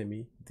identifying the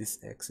enemy, this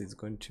x is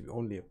going to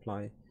only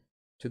apply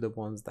to the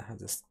ones that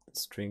has a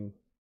string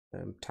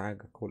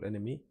tag called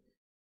enemy,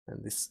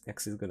 and this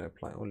x is going to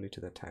apply only to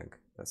the tag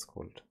that's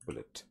called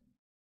bullet.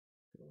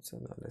 So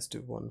now let's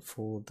do one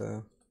for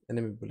the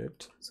enemy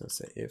bullet. So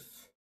say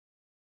if,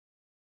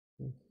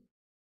 I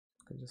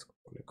can just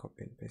probably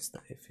copy and paste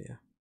that if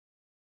here.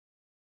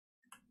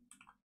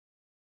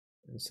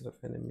 Instead of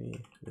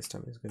enemy, this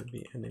time it's going to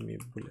be enemy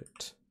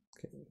bullet.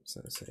 Okay,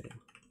 so say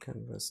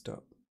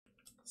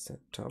canvas.set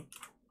top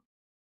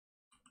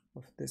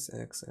of this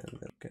x and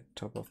then get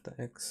top of the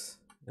x,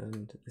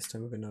 and this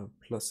time we're going to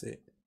plus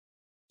it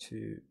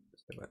to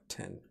about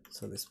 10,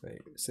 so this way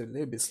it's a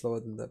little bit slower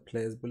than the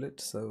player's bullet,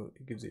 so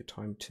it gives you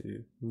time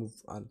to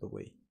move out of the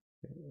way.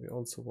 Okay, we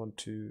also want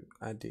to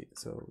add it,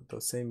 so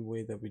the same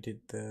way that we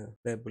did the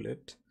player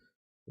bullet,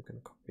 we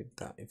can copy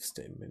that if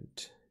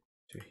statement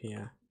to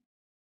here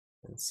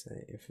and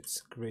say if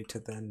it's greater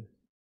than,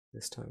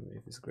 this time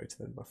if it's greater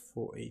than about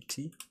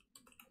 480,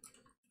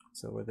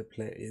 so where the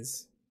player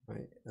is,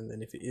 right, and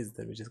then if it is,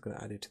 then we're just going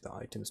to add it to the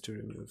items to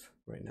remove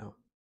right now.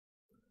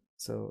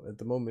 So at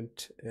the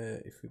moment,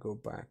 if we go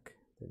back,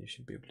 then you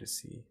should be able to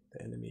see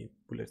the enemy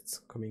bullets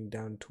coming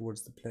down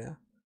towards the player.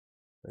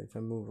 So if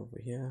I move over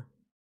here,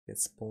 it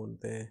gets spawned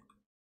there,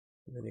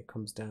 and then it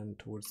comes down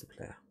towards the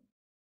player.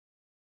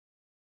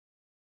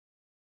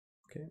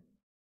 Okay,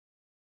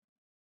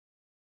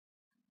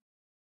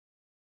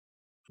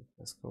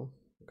 let's go.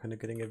 We're kind of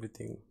getting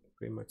everything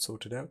pretty much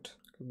sorted out.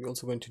 We're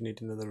also going to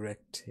need another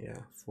rect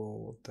here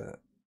for the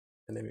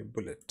enemy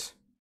bullet.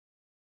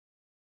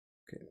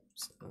 Okay,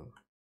 so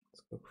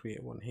let's go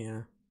create one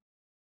here.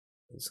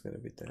 It's going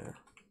to be there.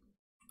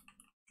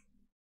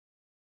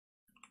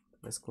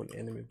 Let's call it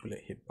enemy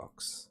bullet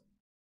hitbox.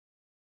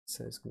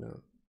 So it's gonna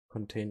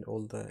contain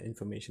all the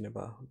information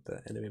about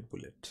the enemy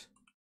bullet.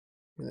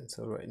 And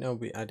so right now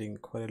we're adding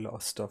quite a lot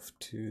of stuff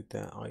to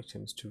the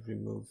items to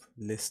remove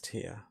list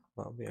here,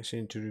 but we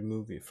actually need to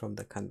remove it from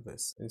the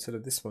canvas. Instead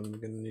of this one, we're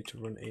going to need to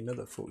run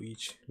another for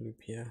each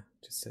loop here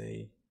to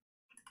say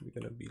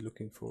we're going to be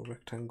looking for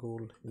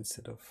rectangle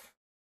instead of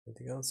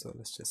anything else. So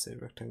let's just say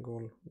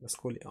rectangle, let's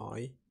call it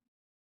I.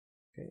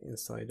 Okay,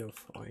 inside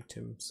of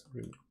items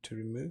to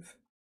remove,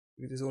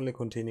 it is only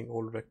containing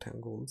all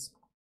rectangles.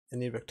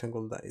 Any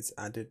rectangle that is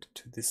added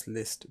to this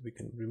list, we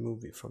can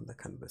remove it from the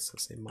canvas. So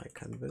say my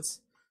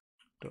canvas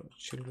dot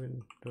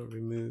children dot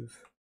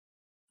remove,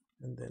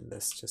 and then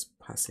let's just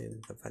pass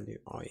in the value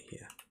I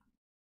here.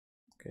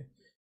 Okay,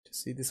 to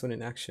see this one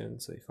in action,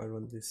 so if I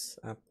run this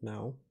app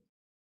now,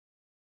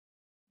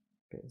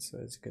 okay, so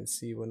as you can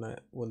see, when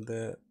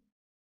the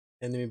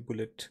enemy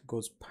bullet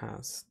goes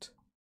past,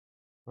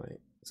 right,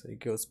 so it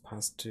goes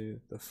past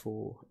to the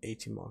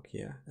 480 mark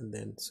here, and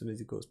then as soon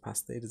as it goes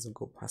past there, it doesn't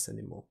go past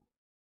anymore,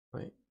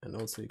 right? And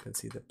also you can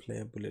see the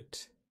player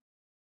bullet,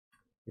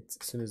 it's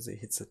as soon as it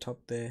hits the top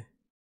there,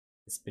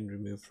 it's been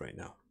removed right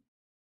now.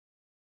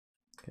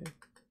 Okay,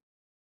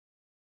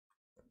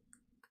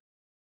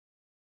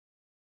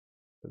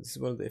 so this is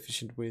one of the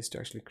efficient ways to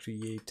actually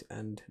create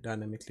and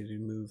dynamically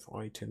remove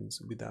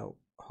items without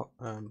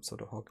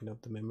sort of hogging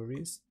up the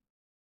memories.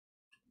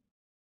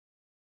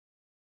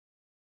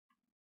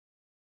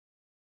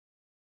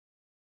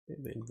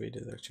 The invader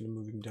is actually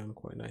moving down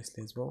quite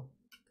nicely as well.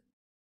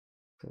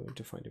 So we need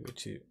to find a way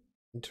to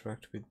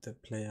interact with the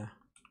player.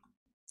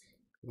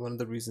 One of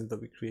the reasons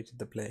that we created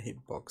the player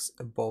hitbox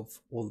above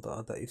all the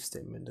other if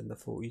statement and the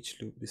for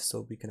each loop is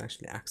so we can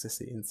actually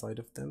access it inside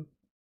of them.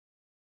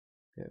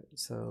 Okay,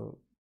 so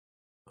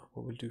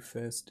what we'll do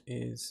first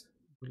is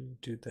we'll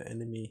do the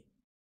enemy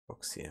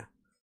box here.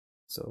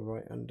 So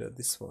right under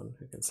this one,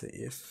 we can say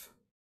if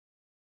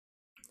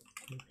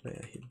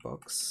player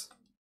hitbox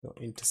dot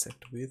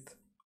intersect with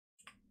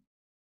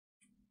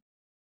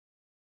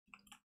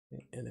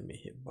enemy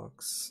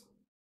hitbox,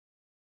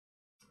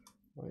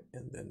 right,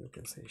 and then we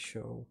can say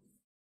show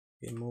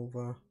game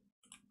over.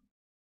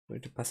 We're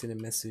going to pass in a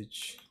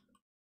message,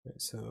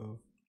 right, so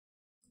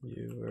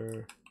you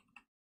were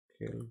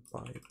killed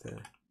by the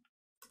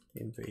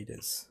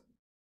invaders.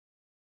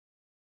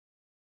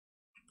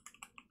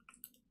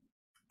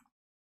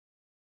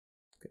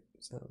 Okay,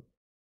 so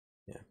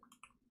yeah,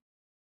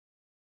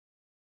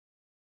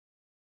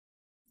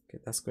 okay,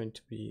 that's going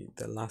to be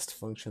the last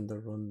function that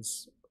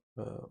runs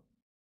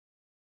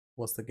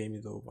once the game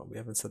is over. We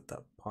haven't set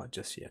that part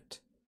just yet.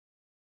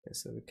 Okay,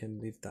 so we can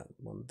leave that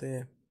one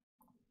there,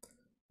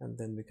 and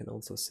then we can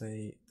also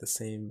say the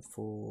same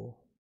for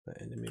the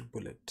enemy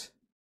bullet.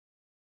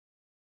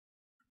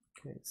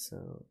 Okay,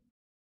 so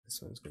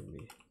this one's going to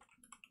be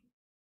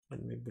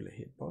enemy bullet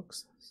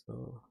hitbox,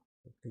 so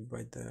we can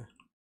write the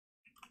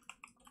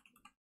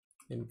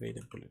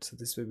invader bullet, so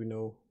this way we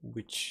know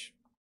which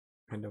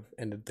kind of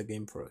ended the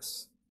game for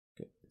us.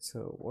 Okay,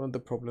 so one of the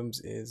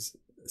problems is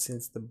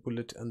since the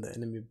bullet and the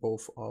enemy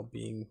both are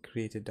being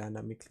created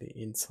dynamically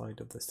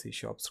inside of the C#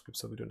 script,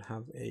 so we don't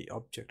have a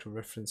object to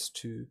reference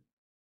to,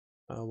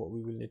 what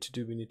we will need to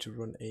do, we need to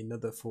run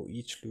another for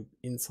each loop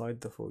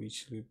inside the for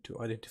each loop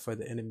to identify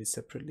the enemy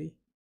separately,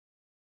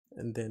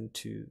 and then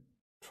to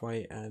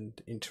try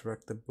and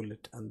interact the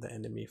bullet and the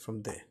enemy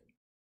from there.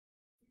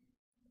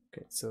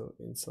 Okay, so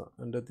inside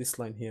under this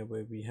line here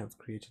where we have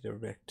created a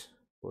rect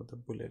for the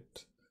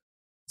bullet,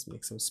 let's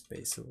make some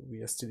space. So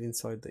we are still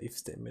inside the if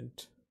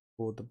statement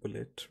for the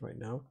bullet right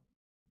now.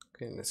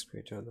 Okay, let's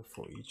create another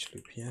for each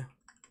loop here.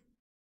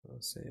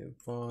 I'll say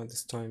var,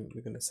 this time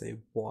we're going to say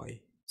y,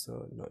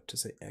 so not to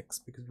say x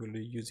because we're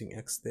using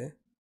x there,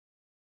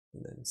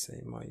 and then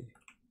say my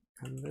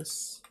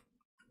canvas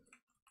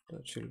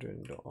dot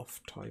children dot of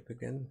type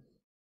again.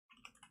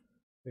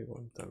 We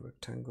want the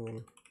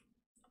rectangle.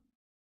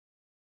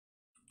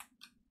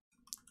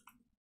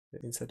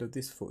 Inside of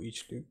this for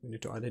each loop, we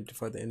need to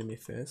identify the enemy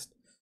first.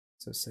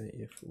 So say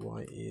if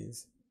y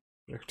is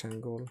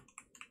rectangle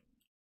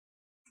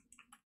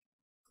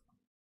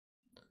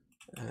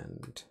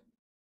and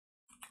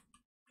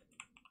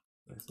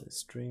as a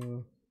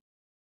string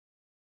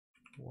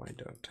y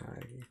dot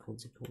tag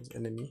equals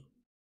enemy,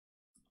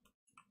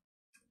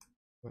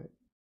 right,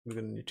 we're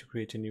going to need to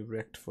create a new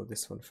rect for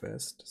this one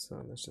first.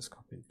 So let's just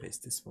copy and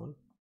paste this one,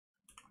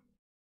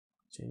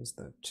 change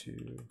that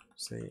to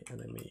say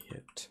enemy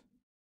hit.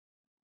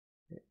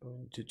 Okay, we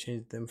need to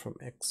change them from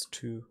x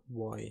to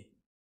y,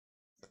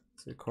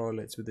 so it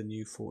correlates with the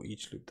new for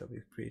each loop that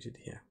we've created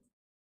here.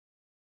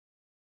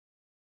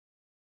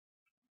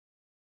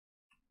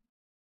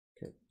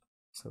 Okay,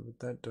 so with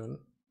that done,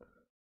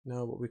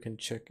 now what we can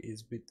check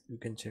is we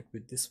can check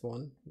with this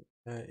one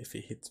if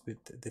it hits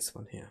with this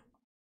one here.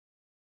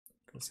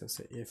 Okay, so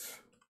say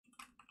if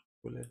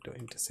bullet dot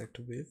intersect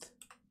with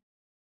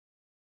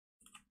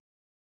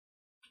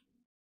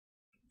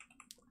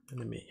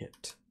enemy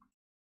hit.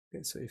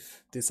 Okay, so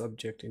if this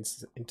object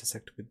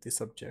intersect with this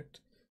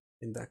object,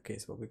 in that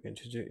case what we're going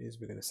to do is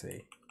we're going to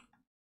say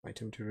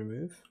item to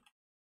remove,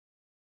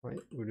 right?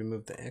 We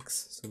remove the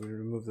X, so we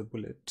remove the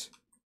bullet.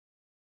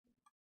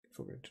 If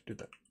we're going to do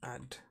the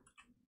add,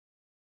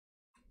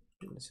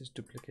 let's just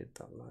duplicate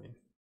that line,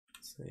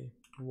 say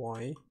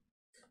Y.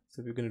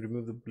 So we're going to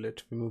remove the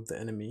bullet, remove the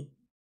enemy,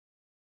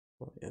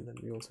 and then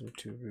we also need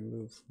to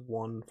remove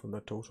 1 from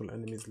the total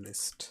enemies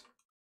list.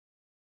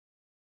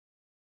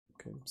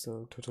 Okay,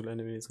 so total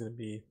enemy is going to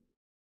be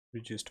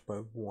reduced by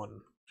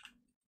 1.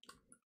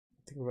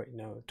 I think right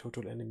now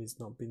total enemy is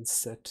not been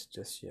set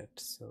just yet,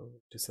 so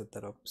to set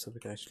that up so we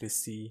can actually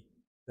see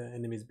the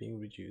enemies being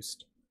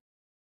reduced.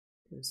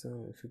 Okay,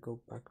 so if we go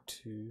back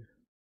to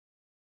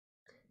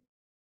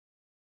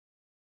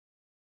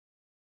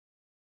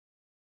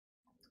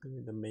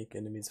the make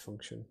enemies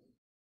function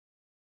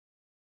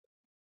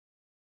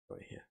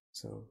right here,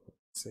 so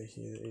say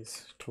here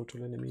is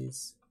total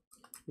enemies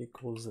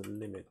equals a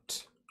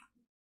limit.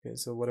 Okay,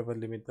 so whatever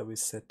limit that we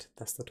set,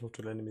 that's the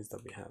total enemies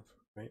that we have,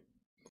 right?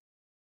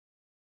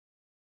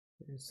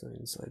 Okay, so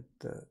inside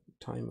the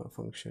timer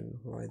function,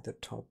 right at the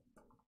top,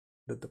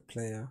 the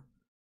player,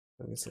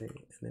 I'm going to say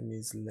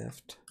enemies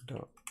left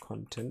dot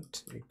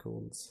content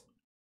equals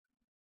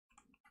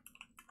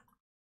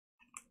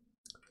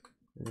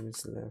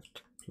enemies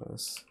left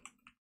plus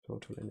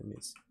total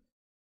enemies.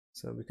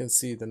 So we can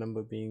see the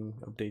number being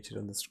updated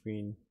on the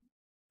screen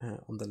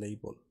on the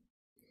label.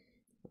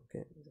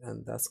 Okay,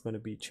 and that's going to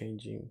be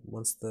changing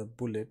once the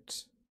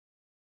bullet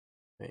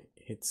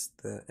hits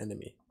the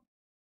enemy.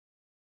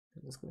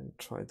 I'm just going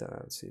to try that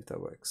out, see if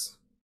that works.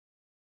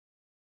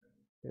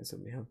 Okay, so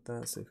we have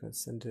that. So if I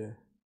send a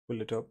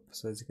bullet up,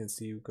 so as you can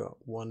see, you've got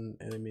 1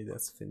 enemy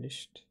that's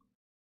finished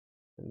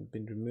and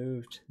been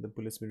removed. The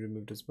bullet's been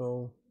removed as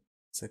well.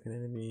 Second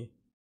enemy,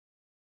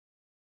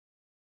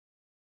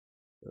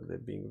 so they're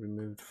being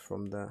removed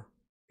from the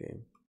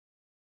game.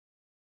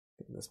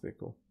 Okay, that's pretty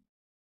cool.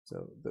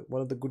 So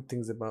one of the good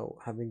things about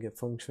having a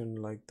function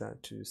like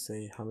that to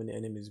say how many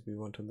enemies we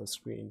want on the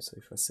screen, so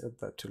if I set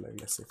that to, like,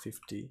 let's say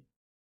 50,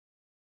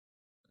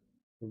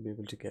 we'll be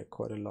able to get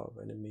quite a lot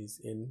of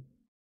enemies in.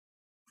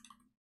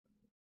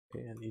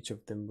 Okay, and each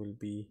of them will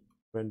be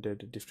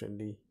rendered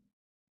differently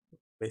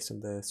based on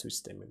the switch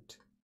statement.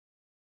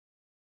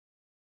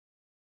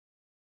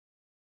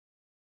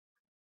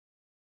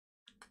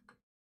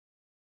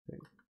 Okay.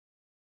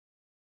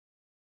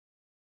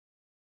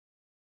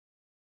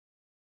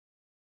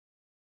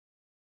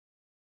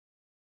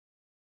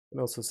 And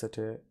also set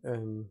a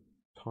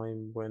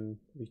time when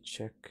we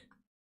check.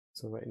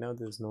 So right now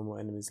there's no more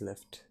enemies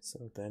left,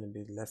 so the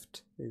enemy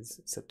left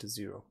is set to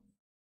 0.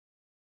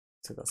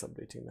 So that's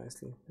updating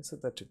nicely. Let's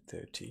set that to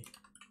 30.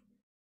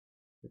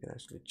 We can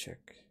actually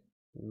check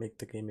and make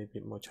the game a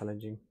bit more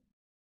challenging.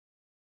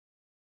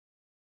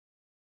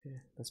 Yeah,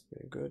 that's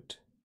pretty good.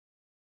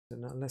 So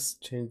now let's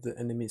change the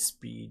enemy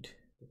speed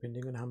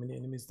depending on how many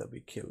enemies that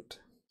we killed.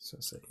 So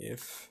say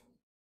if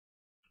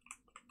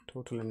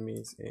total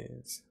enemies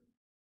is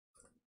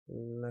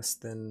less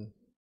than,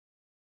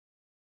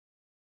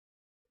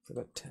 it's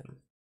about 10.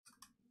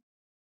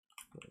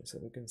 Okay, so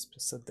we can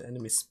set the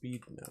enemy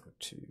speed now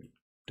to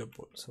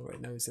double. So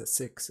right now it's at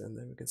 6, and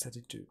then we can set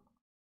it to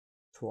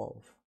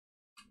 12.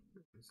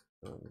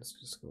 Let's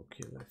just go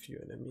kill a few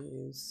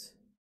enemies.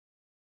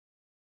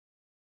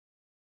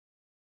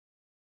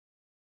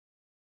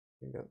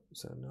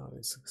 So now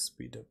it's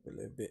speed up a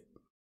little bit.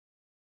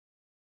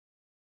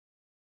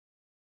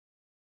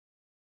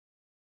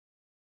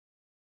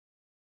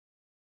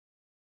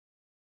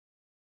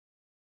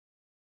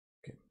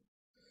 Okay.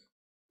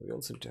 We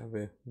also need to have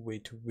a way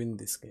to win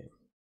this game.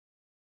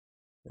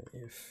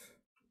 If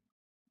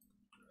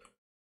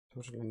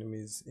total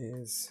enemies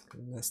is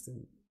less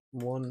than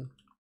 1,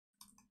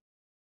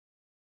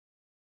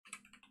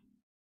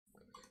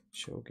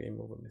 show game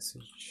over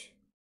message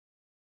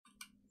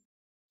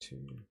to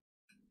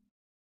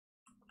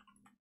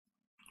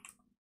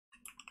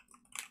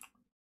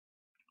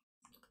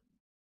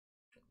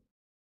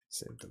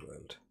save the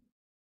world.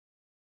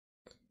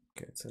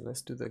 Okay, so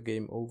let's do the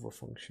game over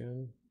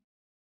function.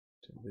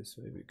 So this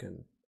way we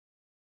can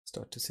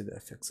start to see the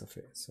effects of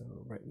it. So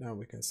right now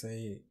we can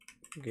say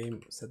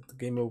set the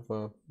game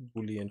over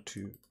boolean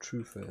to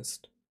true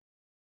first.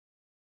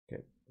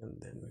 Okay, and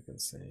then we can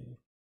say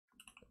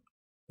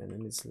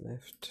enemies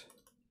left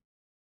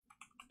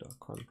dot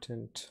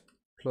content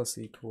plus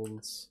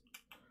equals,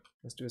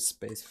 let's do a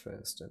space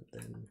first, and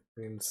then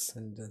we'll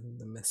send in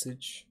the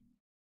message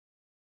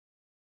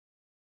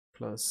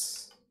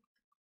plus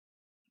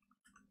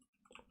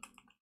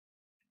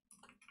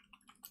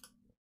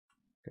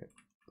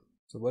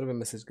so whatever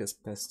message gets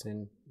passed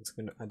in, it's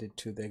going to add it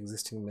to the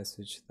existing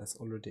message that's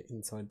already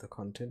inside the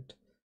content,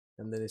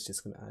 and then it's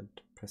just going to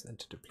press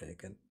enter to play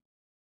again.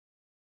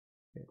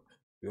 Okay.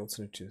 We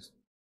also need to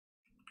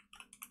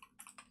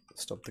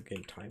stop the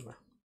game timer,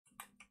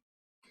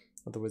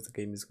 otherwise the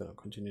game is going to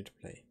continue to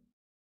play.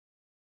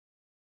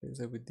 Okay,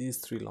 so with these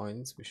 3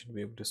 lines we should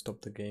be able to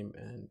stop the game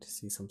and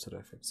see some sort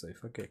of effect. So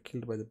if I get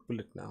killed by the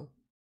bullet now,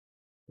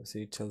 you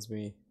see it tells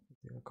me,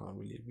 I can't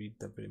really read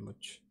that very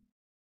much.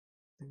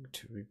 I think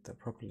to read that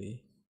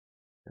properly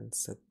and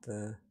set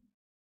the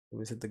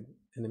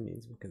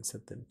enemies, we can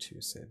set them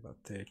to say about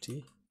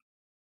 30.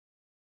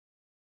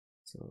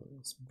 So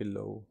it's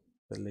below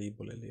the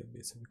label a little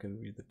bit so we can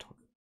read the time.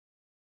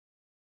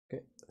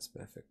 Okay, that's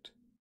perfect.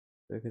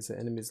 So you can say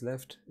enemies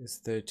left is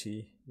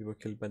 30. You were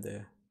killed by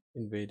the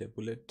invader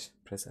bullet.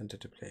 Press enter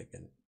to play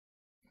again.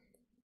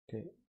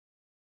 Okay,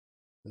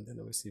 and then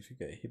obviously if you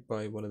get hit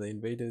by one of the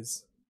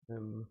invaders,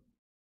 things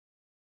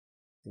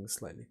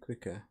slightly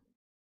quicker.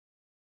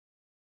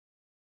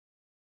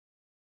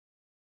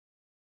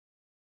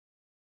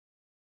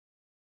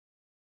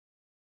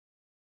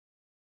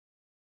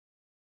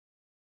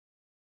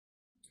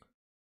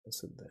 I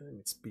set the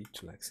enemy speed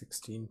to like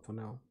 16 for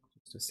now,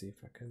 just to see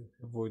if I can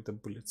avoid the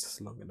bullets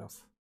long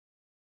enough.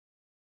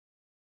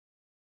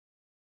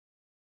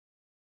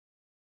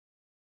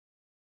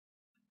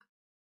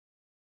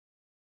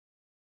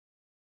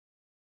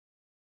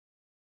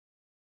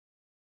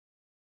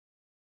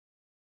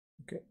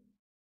 Okay,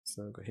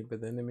 so I got hit by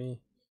the enemy.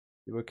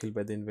 You were killed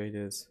by the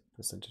invaders.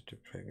 Press enter to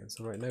play again.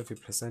 So right now, if you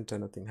press enter,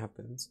 nothing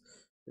happens.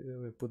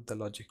 We put the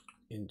logic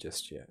in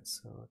just yet,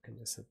 so I can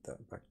just set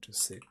that back to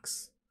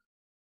 6.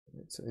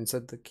 So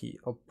inside the key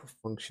up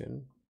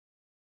function,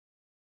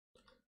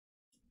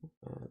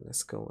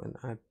 let's go and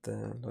add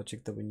the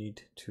logic that we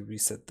need to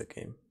reset the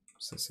game.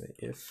 So say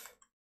if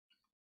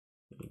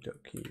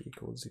key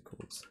equals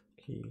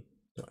key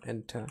dot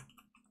enter,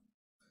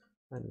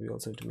 and we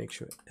also need to make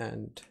sure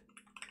and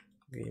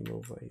game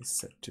over is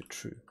set to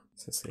true.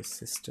 So say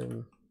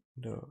system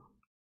dot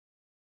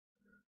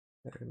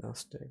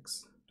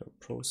diagnostics dot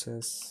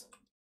process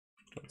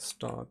dot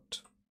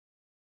start.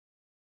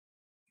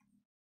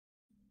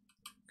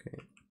 Okay,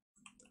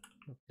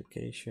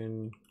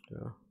 application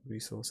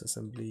resource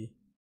assembly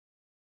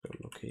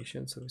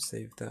location. So we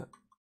save that,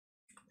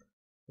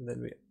 and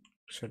then we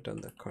shut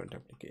down the current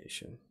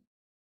application.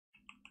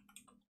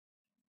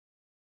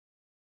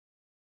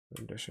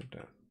 Window shut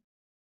down.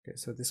 Okay,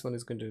 so this one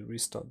is going to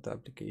restart the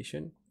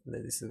application, and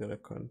then this is going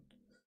to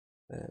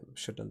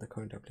shut down the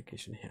current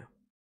application here.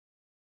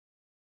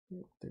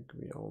 I think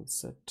we all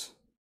set.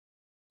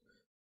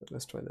 But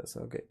let's try that.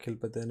 So I'll get killed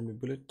by the enemy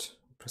bullet.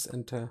 Press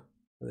enter,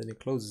 and then he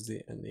closes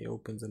it, and he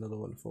opens another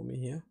one for me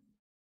here.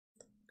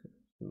 Okay,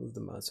 move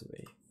the mouse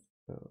away.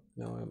 So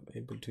now I'm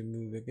able to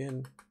move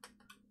again,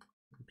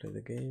 play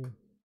the game.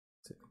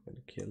 See if I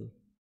can kill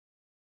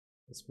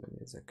as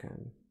many as I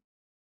can.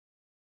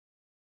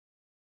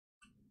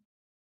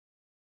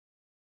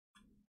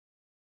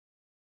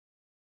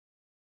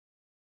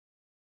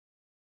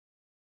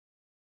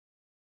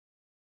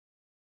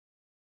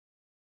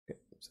 Okay,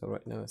 so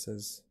right now it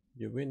says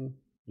you win,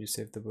 you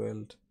save the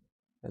world,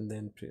 and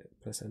then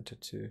press enter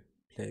to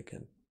play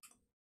again.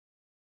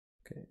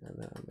 Okay, and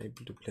now I'm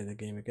able to play the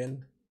game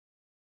again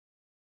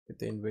with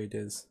the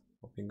invaders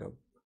popping up.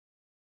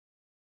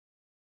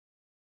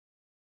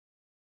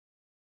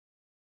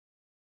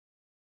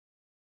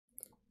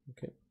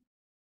 Okay,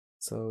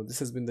 so this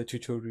has been the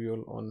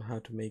tutorial on how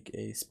to make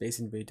a Space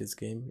Invaders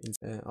game.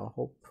 I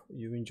hope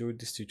you enjoyed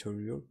this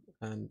tutorial,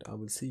 and I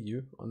will see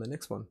you on the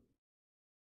next one.